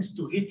happens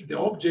to hit the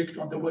object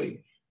on the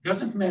way,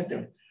 doesn't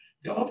matter.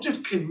 The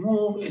object can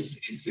move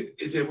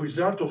as a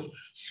result of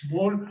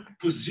small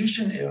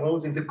position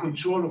errors in the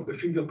control of the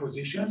finger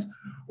positions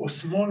or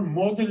small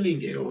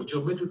modeling error,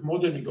 geometric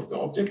modeling of the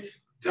object,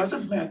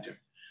 doesn't matter.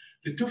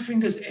 The two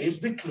fingers, as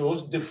they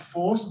close, they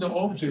force the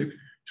object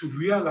to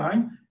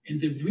realign and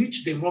they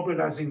reach the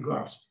immobilizing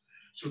grasp.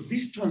 So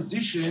this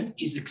transition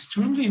is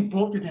extremely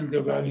important in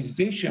the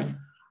realization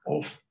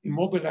of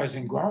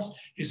immobilizing grasp.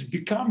 It's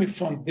become a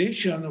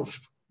foundation of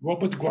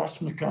robot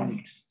grasp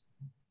mechanics.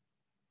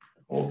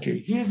 Okay,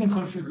 here's the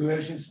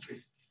configuration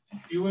space.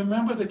 You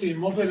remember that in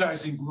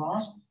immobilizing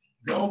grasp,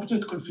 the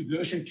object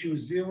configuration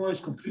Q0 is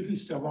completely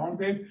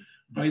surrounded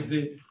by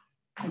the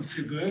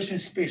configuration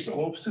space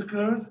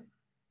obstacles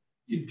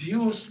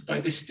induced by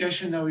the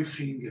stationary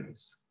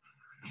fingers.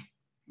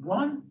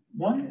 When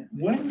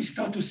we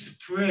start to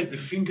spread the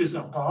fingers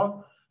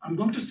apart, I'm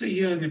going to say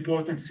here an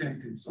important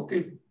sentence,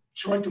 okay?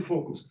 Try to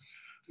focus.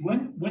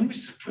 When we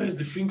spread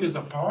the fingers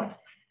apart,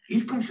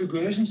 in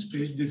configuration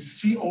space, the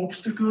C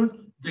obstacles,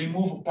 they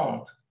move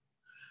apart.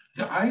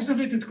 The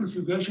isolated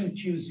configuration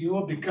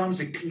Q0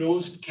 becomes a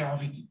closed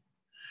cavity.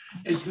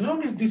 As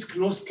long as this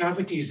closed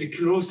cavity is a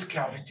closed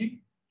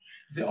cavity,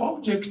 the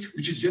object,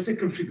 which is just a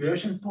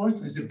configuration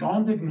point, is a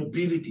bounded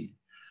mobility.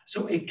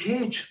 So a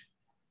cage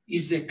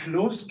is a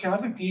closed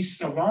cavity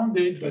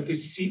surrounded by the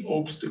C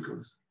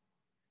obstacles.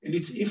 And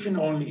it's if and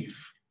only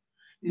if.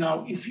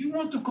 Now, if you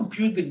want to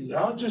compute the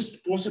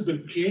largest possible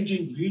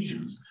caging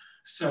regions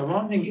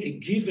surrounding a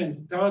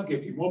given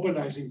target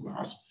immobilizing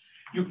grasp,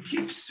 you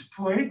keep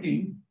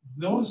spreading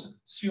those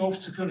C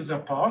obstacles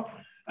apart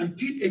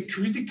until a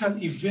critical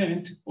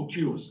event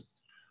occurs.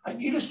 I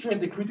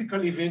illustrate the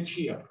critical event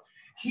here.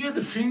 Here,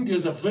 the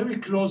fingers are very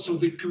close, so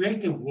they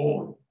create a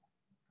wall,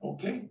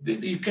 okay?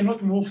 You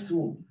cannot move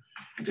through.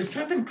 At a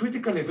certain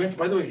critical event,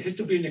 by the way, it has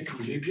to be an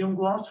equilibrium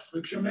grasp,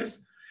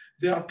 frictionless,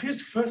 there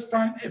appears first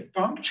time a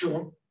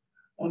puncture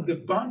on the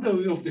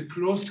boundary of the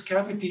closed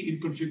cavity in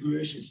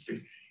configuration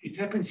space. It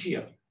happens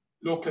here,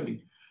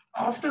 locally.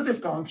 After the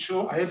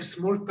puncture, I have a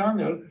small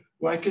tunnel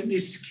where I can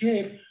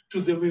escape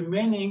to the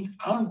remaining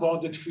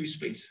unbounded free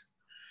space.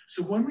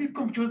 So when we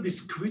compute this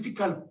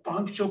critical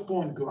puncture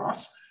point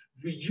grasp,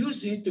 we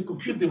use it to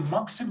compute the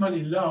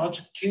maximally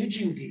large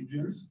caging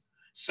regions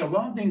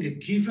surrounding a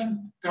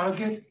given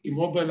target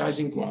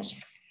immobilizing grasp.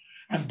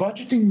 I'm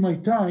budgeting my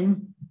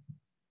time.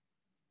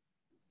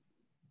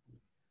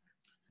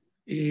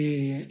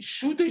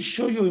 Should I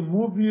show you a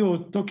movie or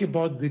talk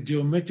about the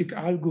geometric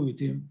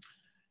algorithm?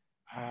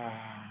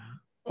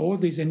 Or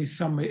there's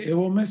some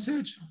error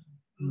message?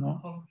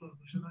 No,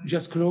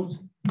 just close.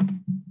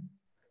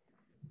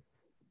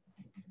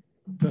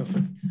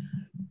 Perfect.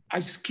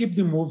 I skip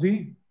the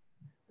movie.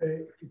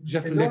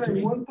 Elon,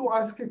 I want to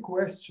ask a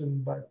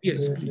question, but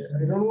yes, please.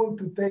 I don't want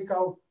to take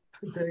up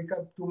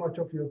too much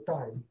of your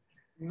time.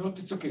 No,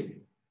 it's okay.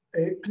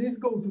 Please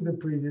go to the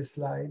previous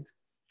slide.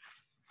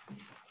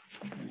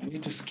 I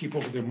need to skip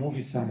off the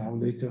movie somehow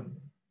later.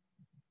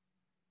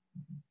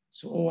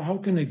 So, how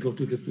can I go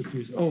to the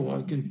previous? Oh,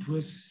 I can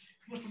press.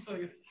 Because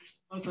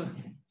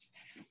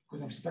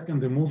I'm stuck in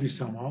the movie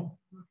somehow.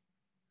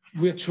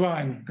 We're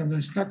trying.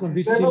 I'm stuck on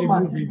this silly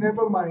movie.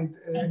 Never mind.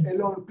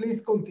 Elon, please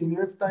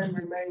continue. If time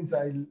remains,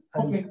 I'll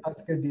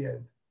ask at the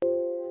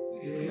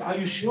end. Are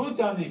you sure,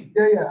 Danny?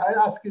 Yeah,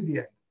 I'll ask at the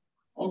end.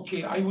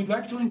 Okay, I would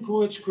like to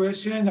encourage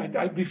questions.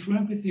 I'll be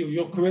frank with you.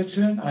 Your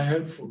questions are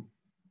helpful.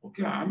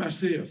 Okay, I'm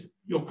serious.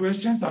 Your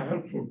questions are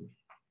helpful.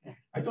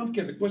 I don't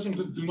care. The questions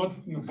do not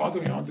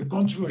bother me. On the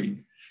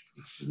contrary,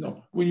 it's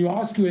when you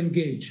ask, you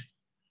engage.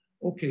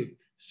 Okay,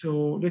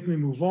 so let me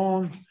move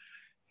on.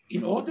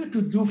 In order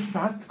to do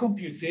fast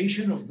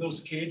computation of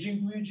those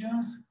caging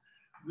regions,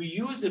 we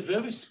use a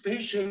very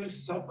special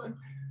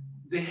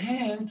the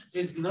hand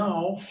is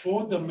now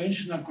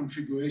 4-dimensional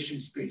configuration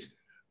space.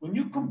 When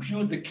you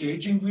compute the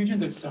caging region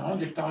that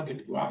surrounds the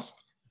target grasp,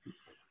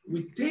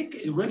 we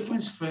take a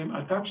reference frame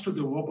attached to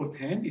the robot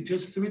hand. It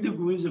has 3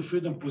 degrees of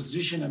freedom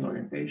position and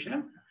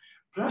orientation,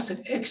 plus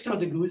an extra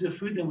degrees of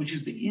freedom, which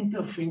is the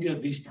interfinger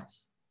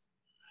distance.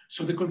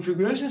 So the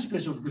configuration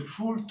space of the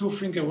full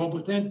 2-finger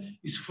robot hand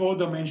is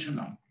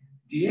 4-dimensional.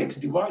 The x,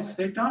 the y,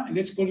 theta, and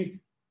let's call it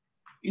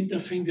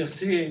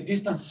interfinger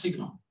distance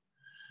sigma.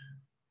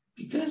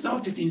 It turns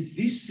out that in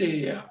this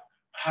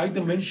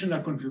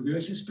high-dimensional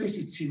configuration space,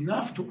 it's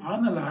enough to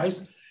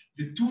analyze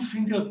the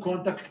 2-finger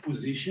contact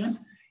positions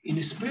in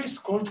a space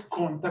called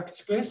contact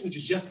space, which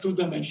is just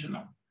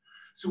 2-dimensional.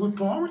 So we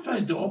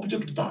parameterize the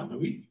object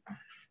boundary,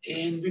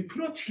 and we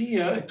plot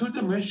here a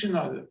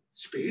 2-dimensional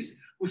space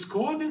with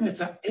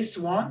coordinates are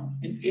S1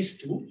 and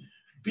S2,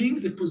 being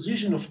the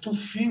position of 2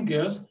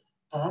 fingers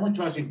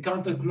parameterized in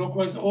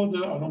counterclockwise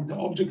order along the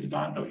object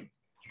boundary.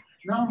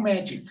 Now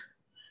magic.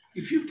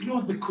 if you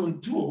plot the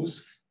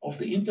contours of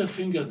the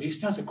interfinger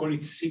distance, I call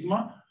it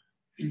sigma,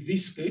 in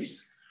this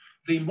space,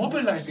 the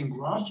immobilizing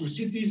grasp, you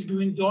see these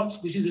green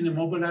dots, this is an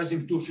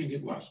immobilizing two-finger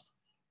grasp.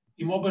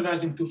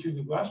 Immobilizing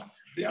two-finger grasp,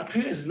 they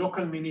appear as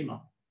local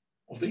minima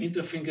of the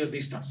interfinger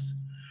distance.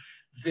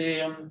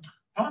 The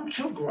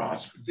puncture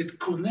grasp that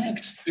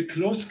connects the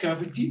closed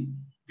cavity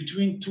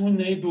between two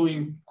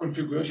neighboring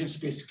configuration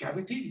space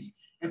cavities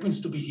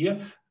happens to be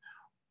here.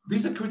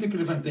 These are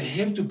critical events. They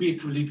have to be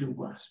equilibrium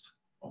grasp.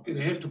 Okay,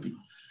 they have to be.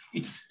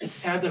 It's a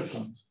saddle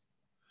point.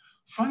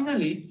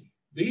 Finally,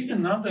 there is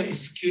another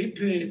escape.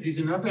 There's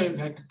another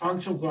like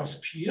puncture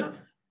grasp here,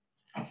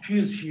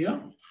 appears here.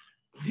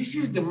 This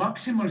is the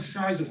maximal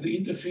size of the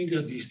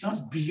interfinger distance,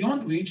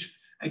 beyond which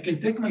I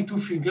can take my two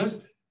fingers,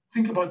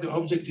 think about the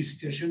object is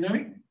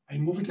stationary, I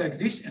move it like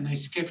this, and I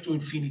escape to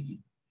infinity.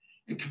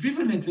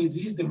 Equivalently,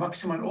 this is the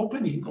maximal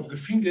opening of the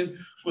fingers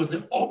where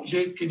the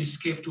object can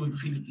escape to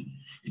infinity.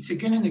 It's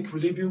again an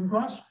equilibrium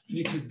grasp, and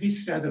it is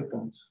these saddle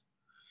points.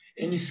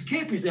 An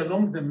escape is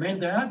along the main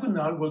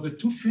diagonal where the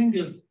two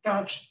fingers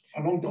touch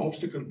along the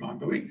obstacle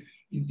boundary.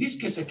 In this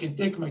case, I can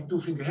take my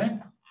two-finger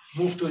hand,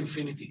 move to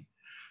infinity.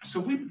 So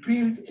we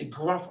built a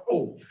graph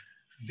O.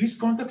 This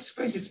contact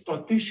space is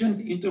partitioned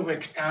into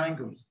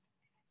rectangles.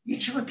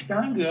 Each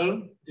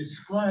rectangle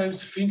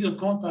describes finger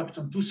contacts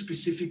on two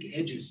specific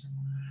edges.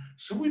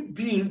 So we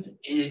built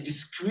a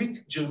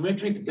discrete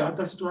geometric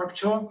data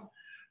structure.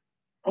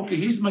 Okay,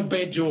 here's my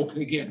bad joke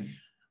again.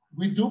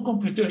 We do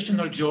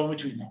computational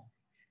geometry now.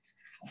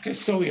 Okay,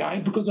 sorry,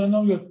 because I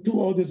know you're 2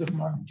 orders of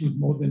magnitude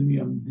more than me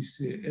on this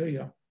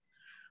area.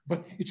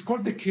 But it's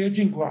called the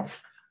caging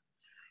graph.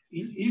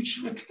 In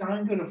each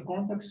rectangle of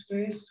contact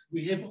space,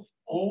 we have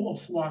O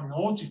of one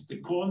node, it's the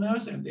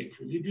corners and the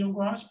equilibrium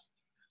grasp.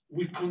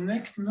 We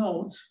connect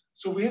nodes,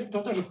 so we have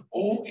total of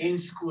O n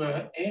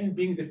square, n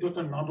being the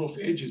total number of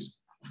edges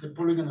of the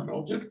polygonal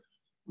object.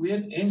 We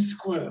have n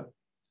square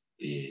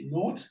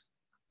nodes.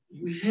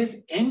 We have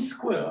n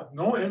square,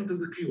 no n to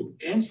the cube,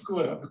 n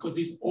square, because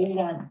these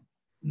O1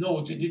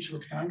 nodes in each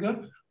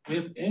rectangle. We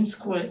have n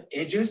square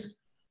edges.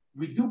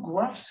 We do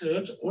graph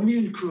search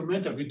only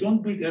incremental. We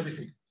don't build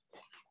everything.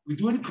 We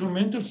do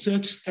incremental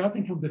search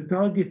starting from the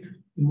target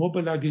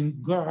immobilizing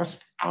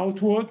grasp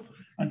outward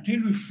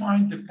until we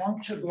find the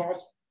puncture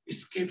grasp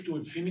escape to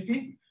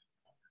infinity.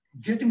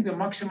 Getting the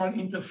maximal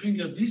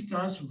interfinger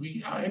distance,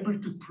 we are able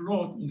to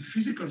plot in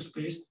physical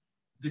space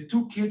the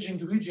two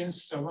caging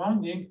regions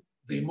surrounding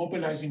the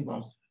immobilizing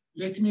grasp.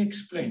 Let me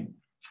explain.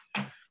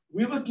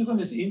 We were given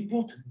as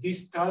input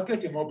this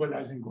target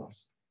immobilizing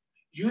grasp.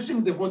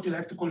 Using the what you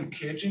like to call a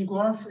caging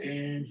graph,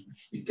 and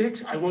it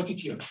takes, I wrote it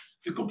here.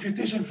 The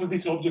computation for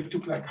this object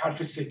took like half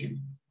a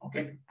second,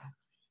 okay?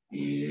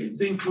 The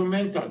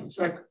incremental, it's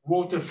like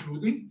water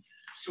flooding.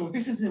 So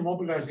this is the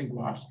immobilizing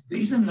graph. There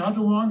is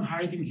another one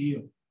hiding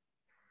here.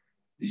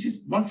 This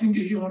is one finger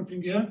here, one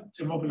finger here,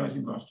 it's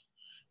immobilizing graph.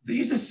 There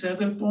is a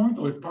saddle point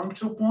or a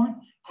puncture point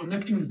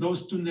connecting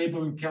those two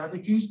neighboring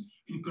cavities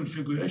in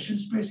configuration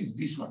space, it's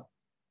this one.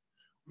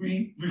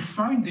 We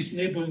find this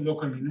neighboring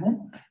local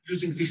minimum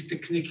using this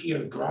technique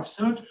here, graph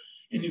search,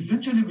 and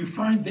eventually we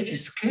find the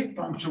escape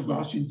puncture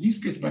graph. In this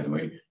case, by the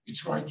way,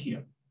 it's right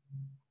here.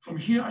 From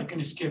here, I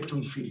can escape to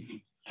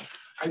infinity.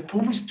 I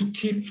promised to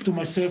keep to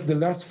myself the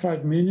last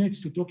 5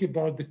 minutes to talk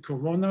about the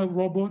Corona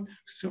robot.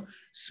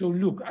 So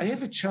look, I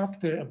have a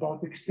chapter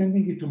about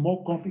extending it to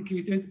more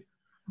complicated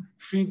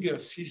finger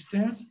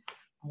systems.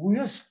 We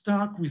are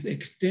stuck with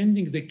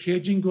extending the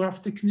caging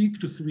graph technique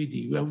to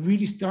 3D. We are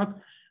really stuck.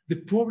 The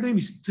problem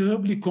is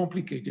terribly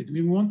complicated.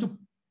 We want to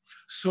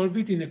solve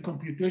it in a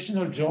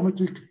computational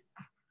geometric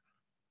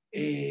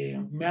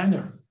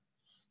manner.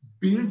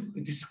 Build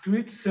a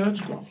discrete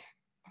search graph.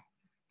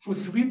 For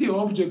 3D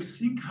objects,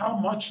 think how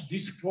much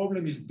this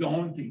problem is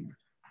daunting.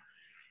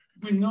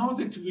 We know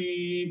that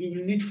we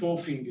will need 4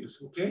 fingers,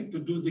 okay, to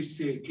do this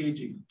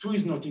caging. 2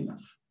 is not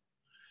enough.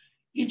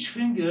 Each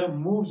finger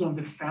moves on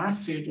the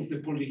facet of the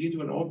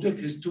polyhedral object,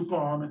 has 2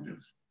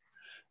 parameters.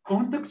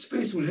 Contact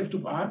space will have to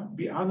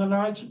be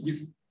analyzed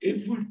with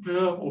every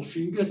pair of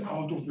fingers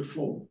out of the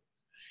 4.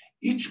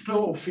 Each pair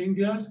of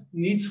fingers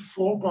needs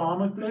 4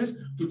 parameters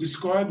to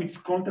describe its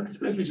contact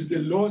space, which is the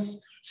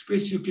lowest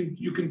space you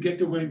can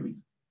get away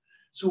with.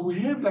 So we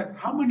have like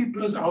how many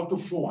pairs out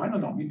of 4? I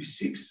don't know, maybe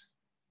 6.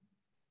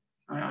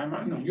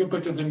 No, you're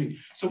better than me.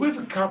 So we have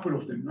a couple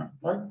of them,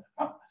 right?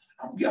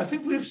 Yeah, I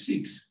think we have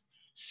 6.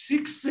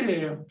 6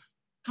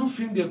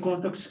 two-finger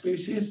contact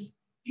spaces.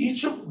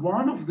 Each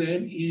one of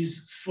them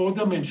is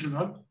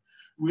 4-dimensional.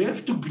 We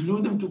have to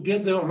glue them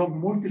together along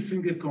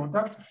multi-finger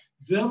contact.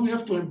 Then we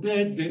have to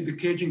embed the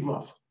caging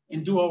graph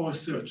and do our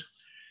search.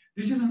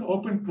 This is an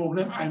open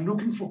problem. I'm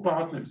looking for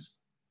partners.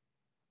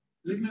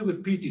 Let me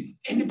repeat it.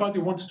 Anybody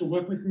wants to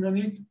work with me on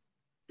it,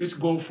 let's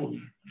go for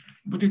it.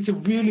 But it's a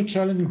really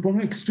challenging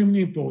problem,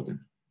 extremely important.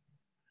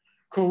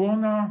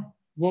 Corona,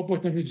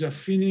 robot image are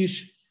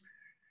finished.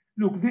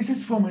 Look, this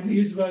is from an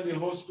Israeli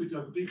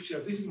hospital picture.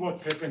 This is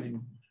what's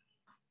happening.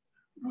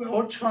 We're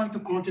all trying to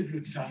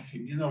contribute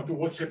something, to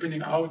what's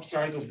happening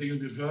outside of the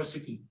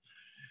university.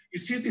 You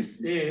see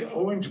this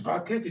orange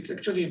bucket, it's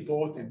actually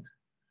important.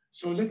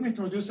 So let me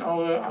introduce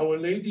our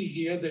lady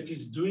here that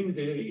is doing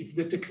it's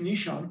the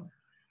technician.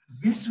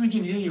 This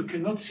region here, you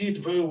cannot see it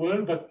very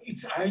well, but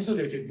it's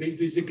isolated.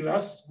 There's a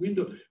glass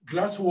window,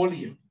 glass wall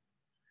here.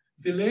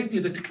 The lady,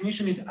 the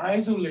technician, is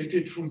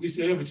isolated from this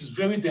area, which is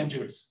very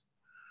dangerous.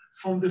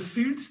 From the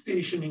field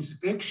station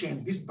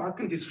inspection, this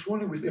bucket is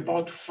full with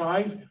about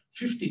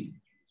 50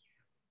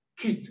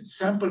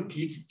 sample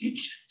kits.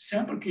 Each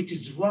sample kit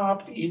is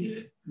wrapped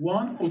in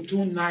 1 or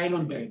 2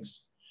 nylon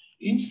bags.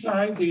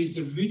 Inside, there is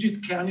a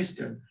rigid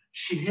canister.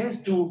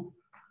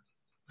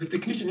 The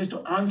technician has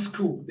to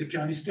unscrew the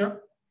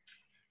canister,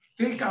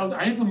 take out,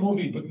 I have a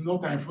movie, but no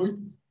time for it,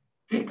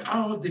 take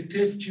out the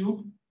test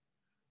tube,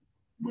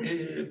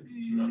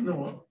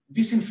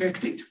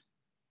 disinfect it,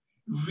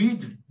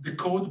 read the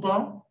code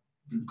bar,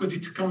 because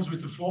it comes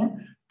with the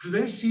form,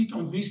 place it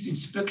on this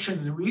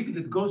inspection rig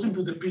that goes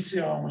into the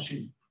PCR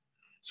machine.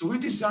 So we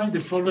designed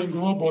the following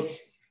robot.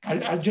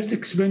 I'll just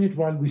explain it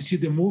while we see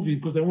the movie,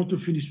 because I want to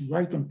finish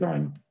right on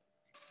time.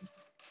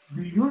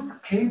 We use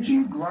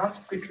caging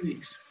grasp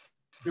techniques.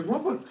 The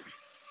robot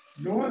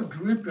lower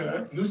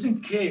gripper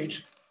using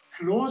cage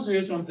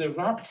closes on the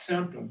wrapped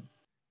sample.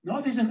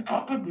 Now there's an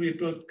upper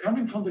gripper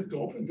coming from the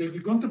top, and there's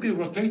going to be a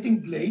rotating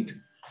blade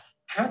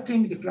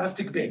cutting the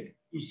plastic bag.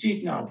 You see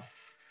it now.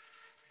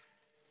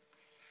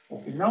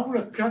 Okay, now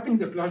we're cutting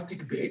the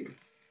plastic bag.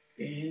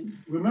 And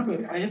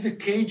remember, I have a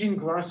caging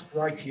grasp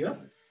right here.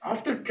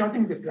 After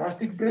cutting the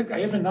plastic bag, I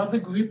have another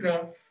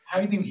gripper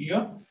hiding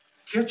here,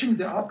 catching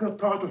the upper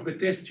part of the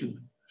test tube.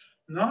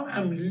 Now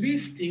I'm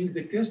lifting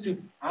the test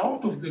tube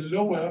out of the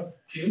lower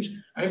cage.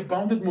 I have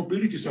bounded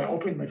mobility, so I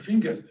open my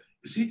fingers.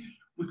 You see,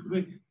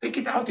 we take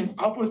it out in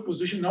upward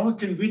position. Now we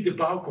can read the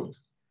barcode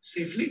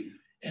safely.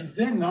 And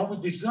then now we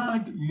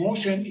design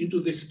motion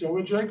into the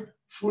storage rack,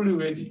 fully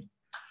ready.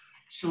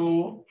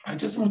 So I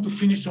just want to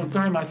finish on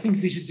time. I think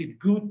this is a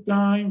good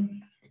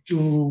time to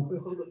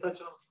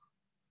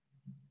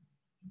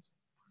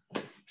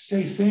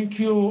say thank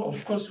you.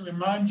 Of course,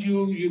 remind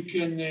you, you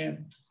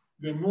can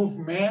remove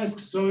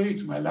masks. Sorry,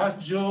 it's my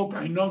last joke.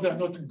 I know they're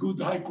not good,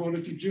 high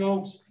quality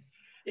jokes.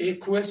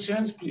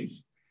 Questions,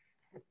 please.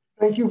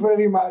 Thank you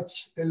very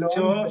much,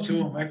 Elon.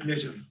 Sure, my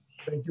pleasure.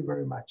 Thank you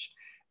very much.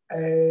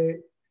 I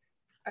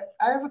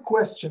have a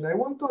question. I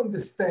want to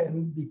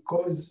understand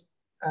because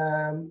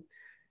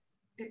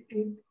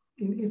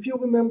if you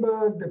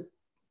remember,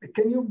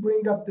 can you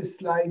bring up the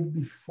slide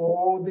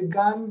before the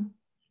gun?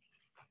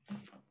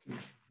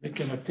 Make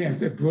an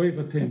attempt, a brave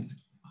attempt.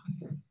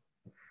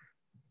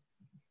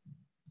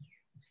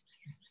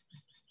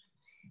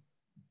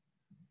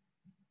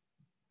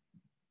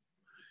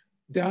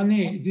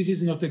 Danny, this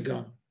is not a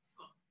gun.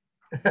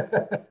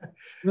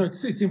 No,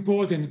 it's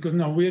important because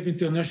now we have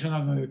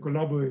international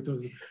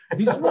collaborators.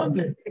 This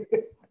one?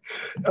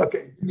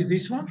 Okay.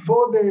 This one?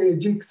 For the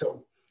jigsaw.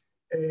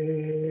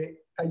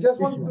 I just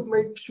want to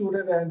make sure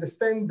that I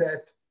understand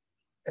that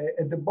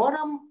at the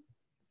bottom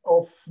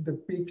of the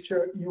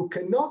picture, you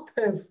cannot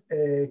have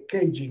a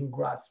caging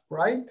grasp,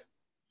 right?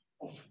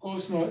 Of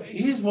course not.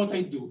 Here's what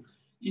I do.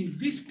 In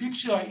this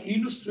picture, I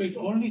illustrate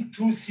only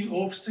 2 C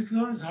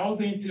obstacles, how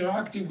they're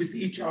interacting with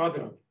each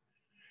other.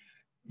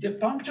 The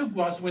puncture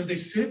grasp, when they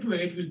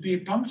separate, will be a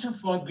puncture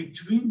point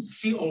between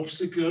C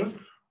obstacles,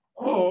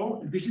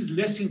 or this is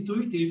less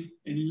intuitive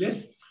and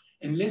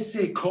less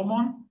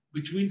common,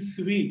 between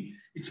 3.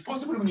 It's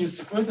possible when you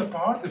spread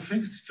apart the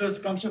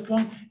first puncture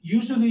point,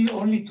 usually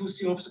only 2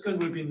 C obstacles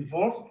will be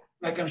involved,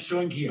 like I'm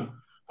showing here.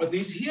 But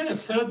there's here a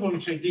third one,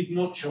 which I did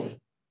not show.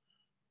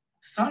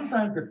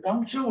 Sometimes the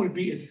puncture will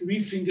be a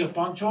 3-finger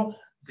puncture.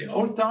 They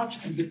all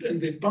touch, and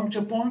the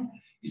puncture point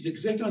is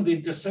exactly on the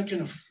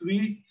intersection of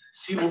 3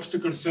 C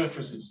obstacle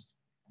surfaces.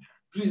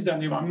 Please,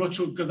 Daniel, I'm not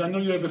sure, because I know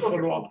you have a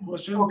follow-up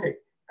question. Okay,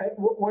 I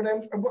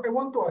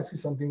want to ask you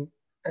something.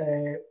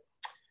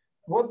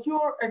 What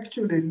you're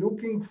actually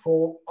looking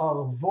for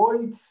are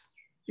voids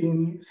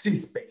in C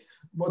space,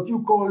 what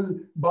you call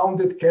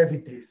bounded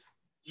cavities.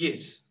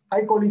 Yes.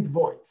 I call it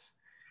voids.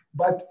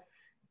 But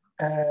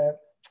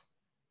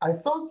I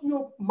thought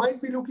you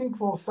might be looking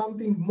for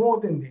something more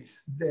than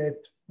this, that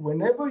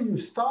whenever you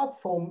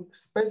start from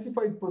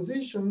specified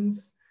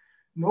positions,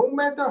 no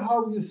matter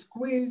how you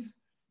squeeze,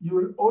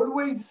 you'll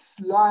always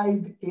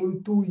slide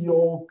into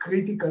your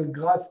critical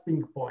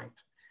grasping point.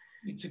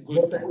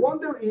 What I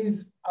wonder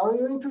is, are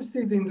you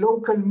interested in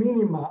local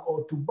minima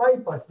or to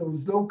bypass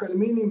those local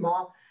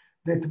minima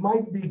that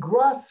might be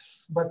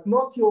grasps, but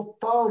not your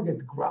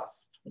target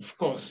grasp? Of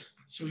course.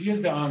 So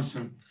here's the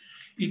answer.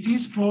 It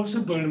is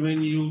possible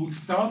when you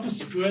start to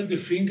spread the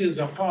fingers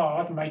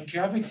apart, my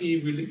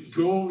cavity will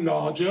go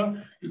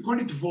larger. You call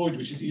it void,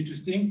 which is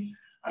interesting.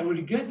 I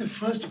will get the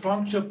first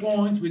puncture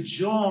point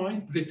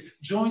that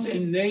joins a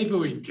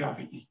neighboring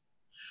cavity.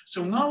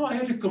 So now I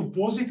have a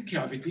composite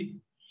cavity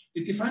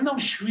that if I now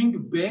shrink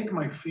back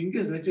my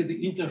fingers, let's say the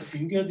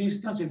interfinger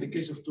distance in the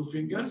case of 2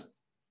 fingers,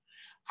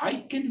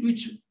 I can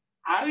reach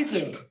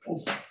either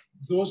of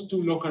those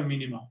 2 local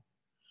minima.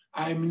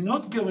 I'm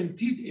not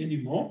guaranteed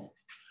anymore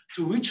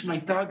to reach my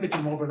target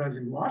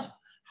immobilizing grasp.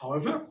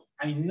 However,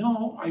 I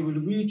know I will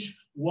reach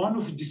one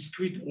of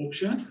discrete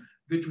options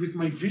that with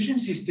my vision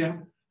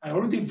system, I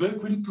already very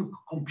quickly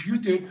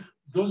computed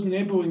those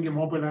neighboring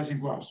immobilizing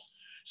graphs.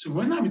 So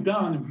when I'm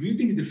done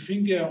reading the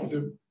finger or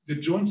the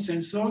joint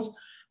sensors,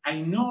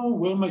 I know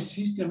where my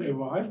system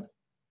arrived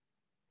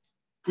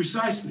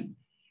precisely,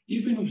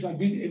 even if I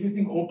did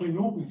everything open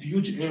loop with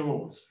huge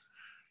errors.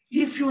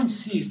 If you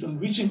insist on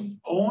reaching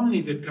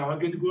only the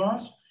target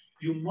graphs,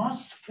 you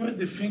must spread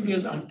the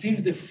fingers until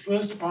the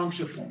first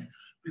puncture point.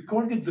 We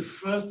call it the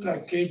first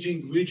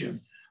caging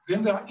region.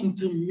 Then there are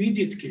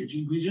intermediate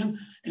caging region,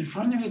 and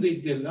finally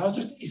there's the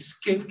largest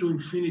escape to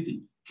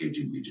infinity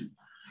caging region.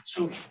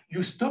 So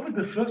you stop at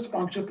the first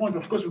puncture point.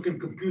 Of course, we can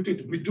compute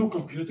it. We do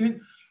compute it.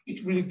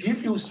 It will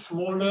give you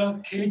smaller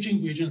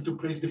caging region to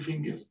place the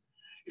fingers.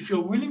 If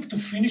you're willing to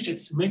finish at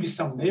maybe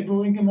some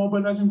neighboring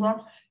immobilizing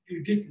graphs,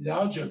 you get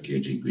larger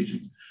caging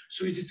regions.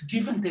 So it is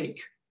give and take.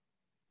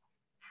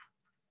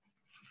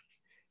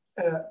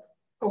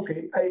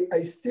 Okay,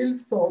 I still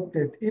thought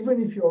that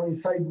even if you're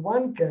inside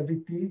one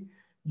cavity,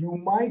 you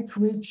might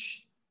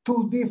reach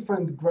two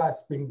different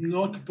grasping.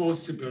 Not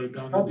possible,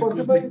 Dani. Not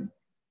possible?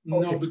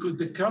 No, because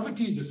the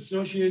cavity is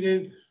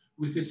associated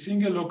with a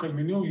single local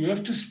minimum. You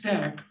have to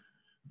stack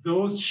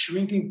those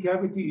shrinking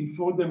cavity in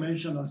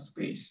 4-dimensional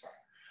space.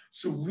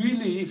 So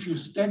really, if you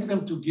stack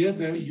them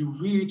together, you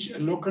reach a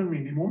local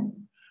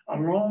minimum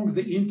along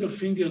the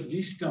interfinger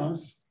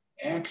distance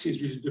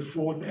axis, which is the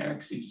 4th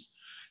axis.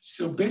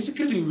 So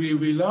basically, we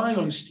rely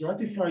on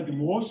stratified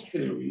Morse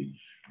theory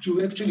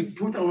to actually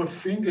put our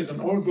fingers on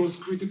all those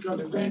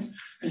critical events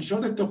and show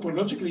that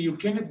topologically you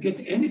cannot get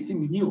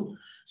anything new.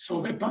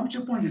 So the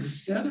puncture point is a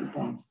saddle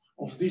point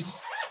of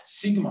this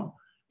sigma.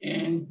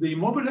 And the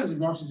immobilizing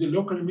graphs is a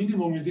local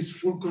minimum in this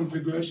full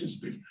configuration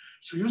space.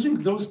 So using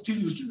those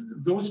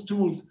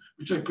tools,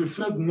 which I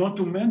preferred not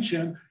to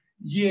mention,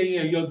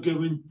 you're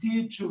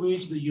guaranteed to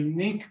reach the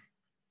unique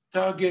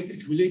target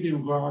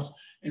equilibrium graphs.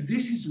 And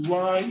this is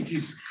why it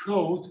is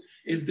called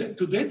as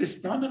today the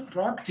standard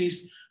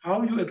practice,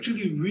 how you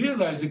actually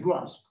realize a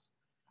grasp.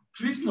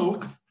 Please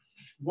note,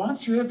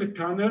 once you have a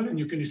tunnel and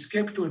you can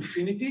escape to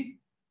infinity,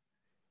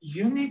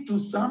 you need to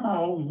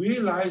somehow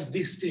realize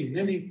this thing.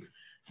 Namely,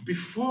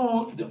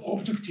 before the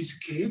object is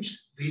caged,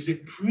 there is a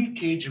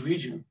pre-cage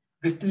region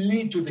that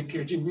lead to the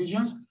caging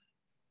regions.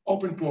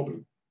 Open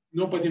problem.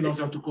 Nobody knows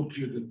how to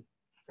compute them.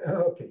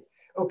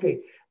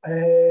 Okay.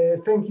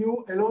 Thank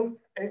you, Elon.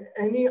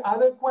 Any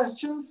other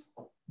questions?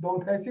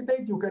 Don't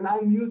hesitate. You can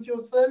unmute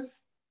yourself.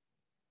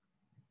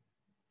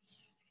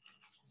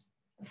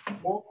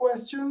 More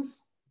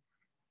questions?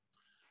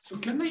 So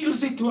can I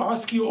use it to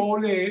ask you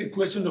all a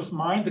question of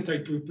mine that I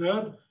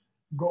prepared?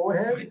 Go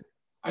ahead.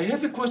 I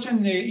have a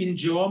question in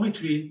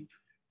geometry.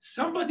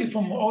 Somebody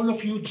from all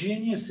of you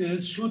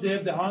geniuses should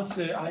have the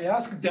answer. I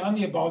asked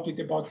Dani about it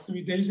about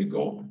 3 days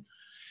ago.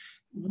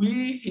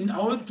 In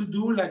order to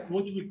do like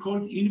what we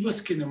call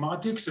inverse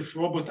kinematics of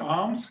robot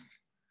arms,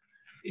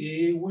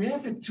 we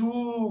have 2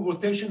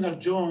 rotational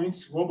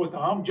joints, robot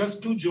arm,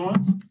 just 2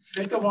 joints,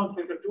 theta 1,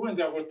 theta 2, and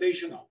they are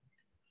rotational.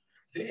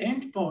 The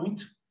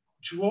endpoint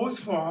draws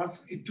for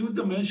us a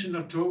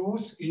 2-dimensional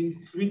torus in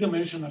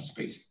 3-dimensional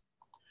space.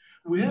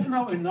 We have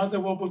now another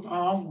robot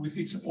arm with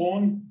its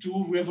own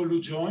 2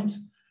 revolute joints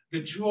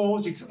that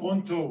draws its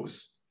own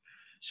torus.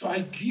 So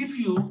I give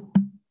you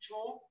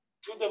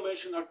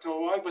 2-dimensional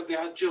tori, but they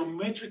are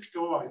geometric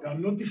tori. They are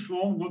not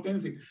deformed, not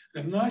anything.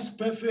 They're nice,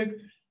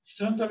 perfect.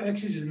 Central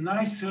axis is a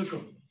nice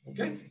circle,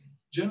 okay?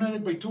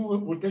 Generated by 2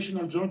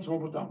 rotational joints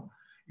robot arm.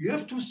 You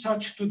have 2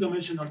 such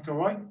 2-dimensional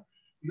tori.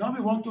 Now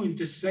we want to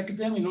intersect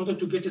them in order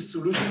to get a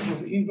solution for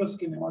the inverse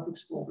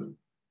kinematics problem.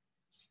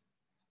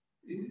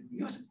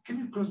 Yes, can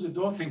you close the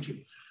door? Thank you.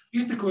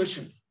 Here's the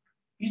question.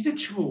 Is it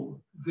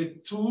true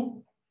that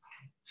 2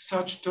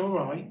 such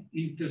tori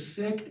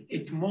intersect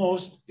at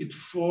most at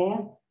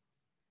 4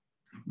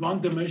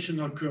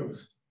 1-dimensional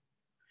curves?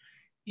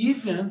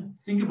 Even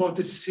think about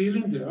a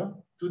cylinder,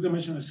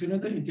 2-dimensional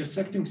cylinder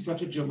intersecting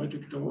such a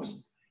geometric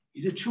torus.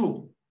 Is it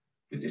true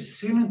that a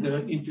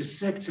cylinder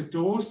intersects a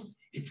torus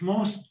at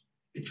most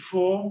at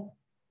 4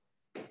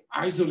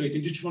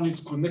 isolated, each one is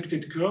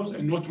connected curves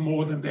and not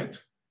more than that?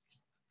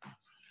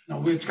 Now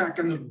we're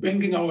kind of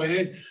banging our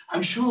head.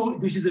 I'm sure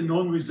this is a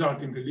known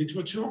result in the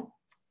literature.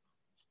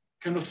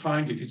 Cannot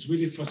find it. It's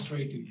really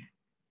frustrating.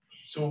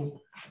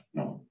 So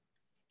no,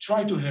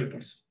 try to help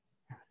us.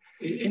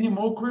 Any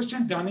more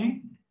questions,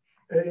 Dani?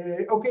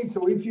 Okay,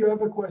 so if you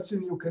have a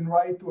question, you can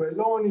write to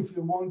Elon. If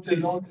you want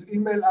Elon's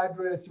email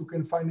address, you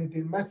can find it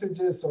in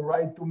messages or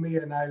write to me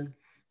and I'll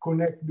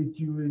connect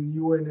between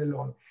you and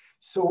Elon.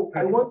 So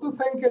I want to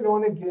thank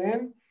Elon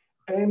again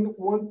and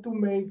want to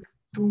make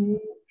 2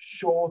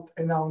 short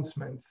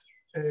announcements,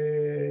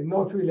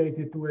 not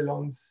related to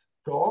Elon's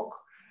talk.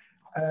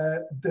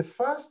 The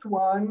first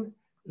one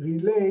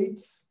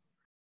relates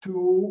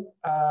to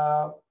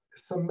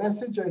some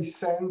message I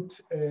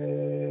sent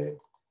in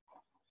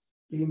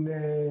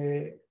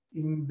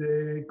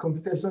the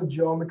computational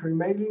geometry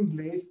mailing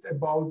list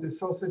about the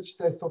Sausage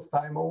Test of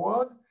Time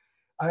Award.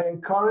 I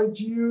encourage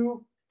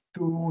you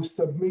to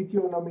submit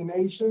your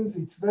nominations.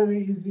 It's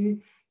very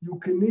easy. You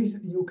can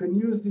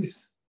use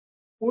this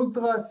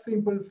ultra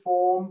simple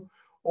form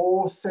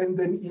or send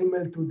an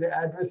email to the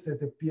address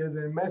that appeared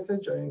in the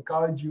message. I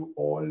encourage you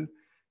all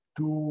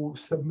to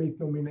submit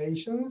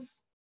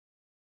nominations.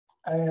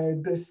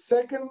 The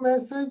second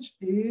message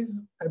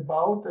is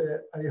about,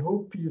 I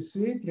hope you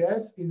see it,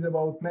 yes, is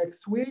about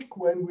next week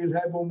when we'll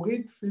have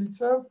Omrit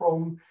Filzer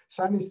from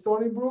Sunny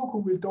Stony Brook, who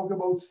will talk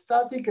about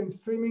static and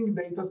streaming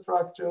data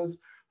structures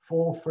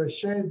for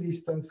Frechet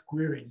distance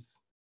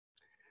queries.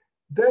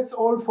 That's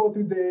all for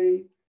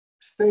today.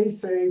 Stay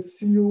safe.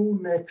 See you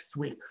next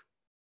week.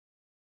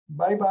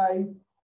 Bye-bye.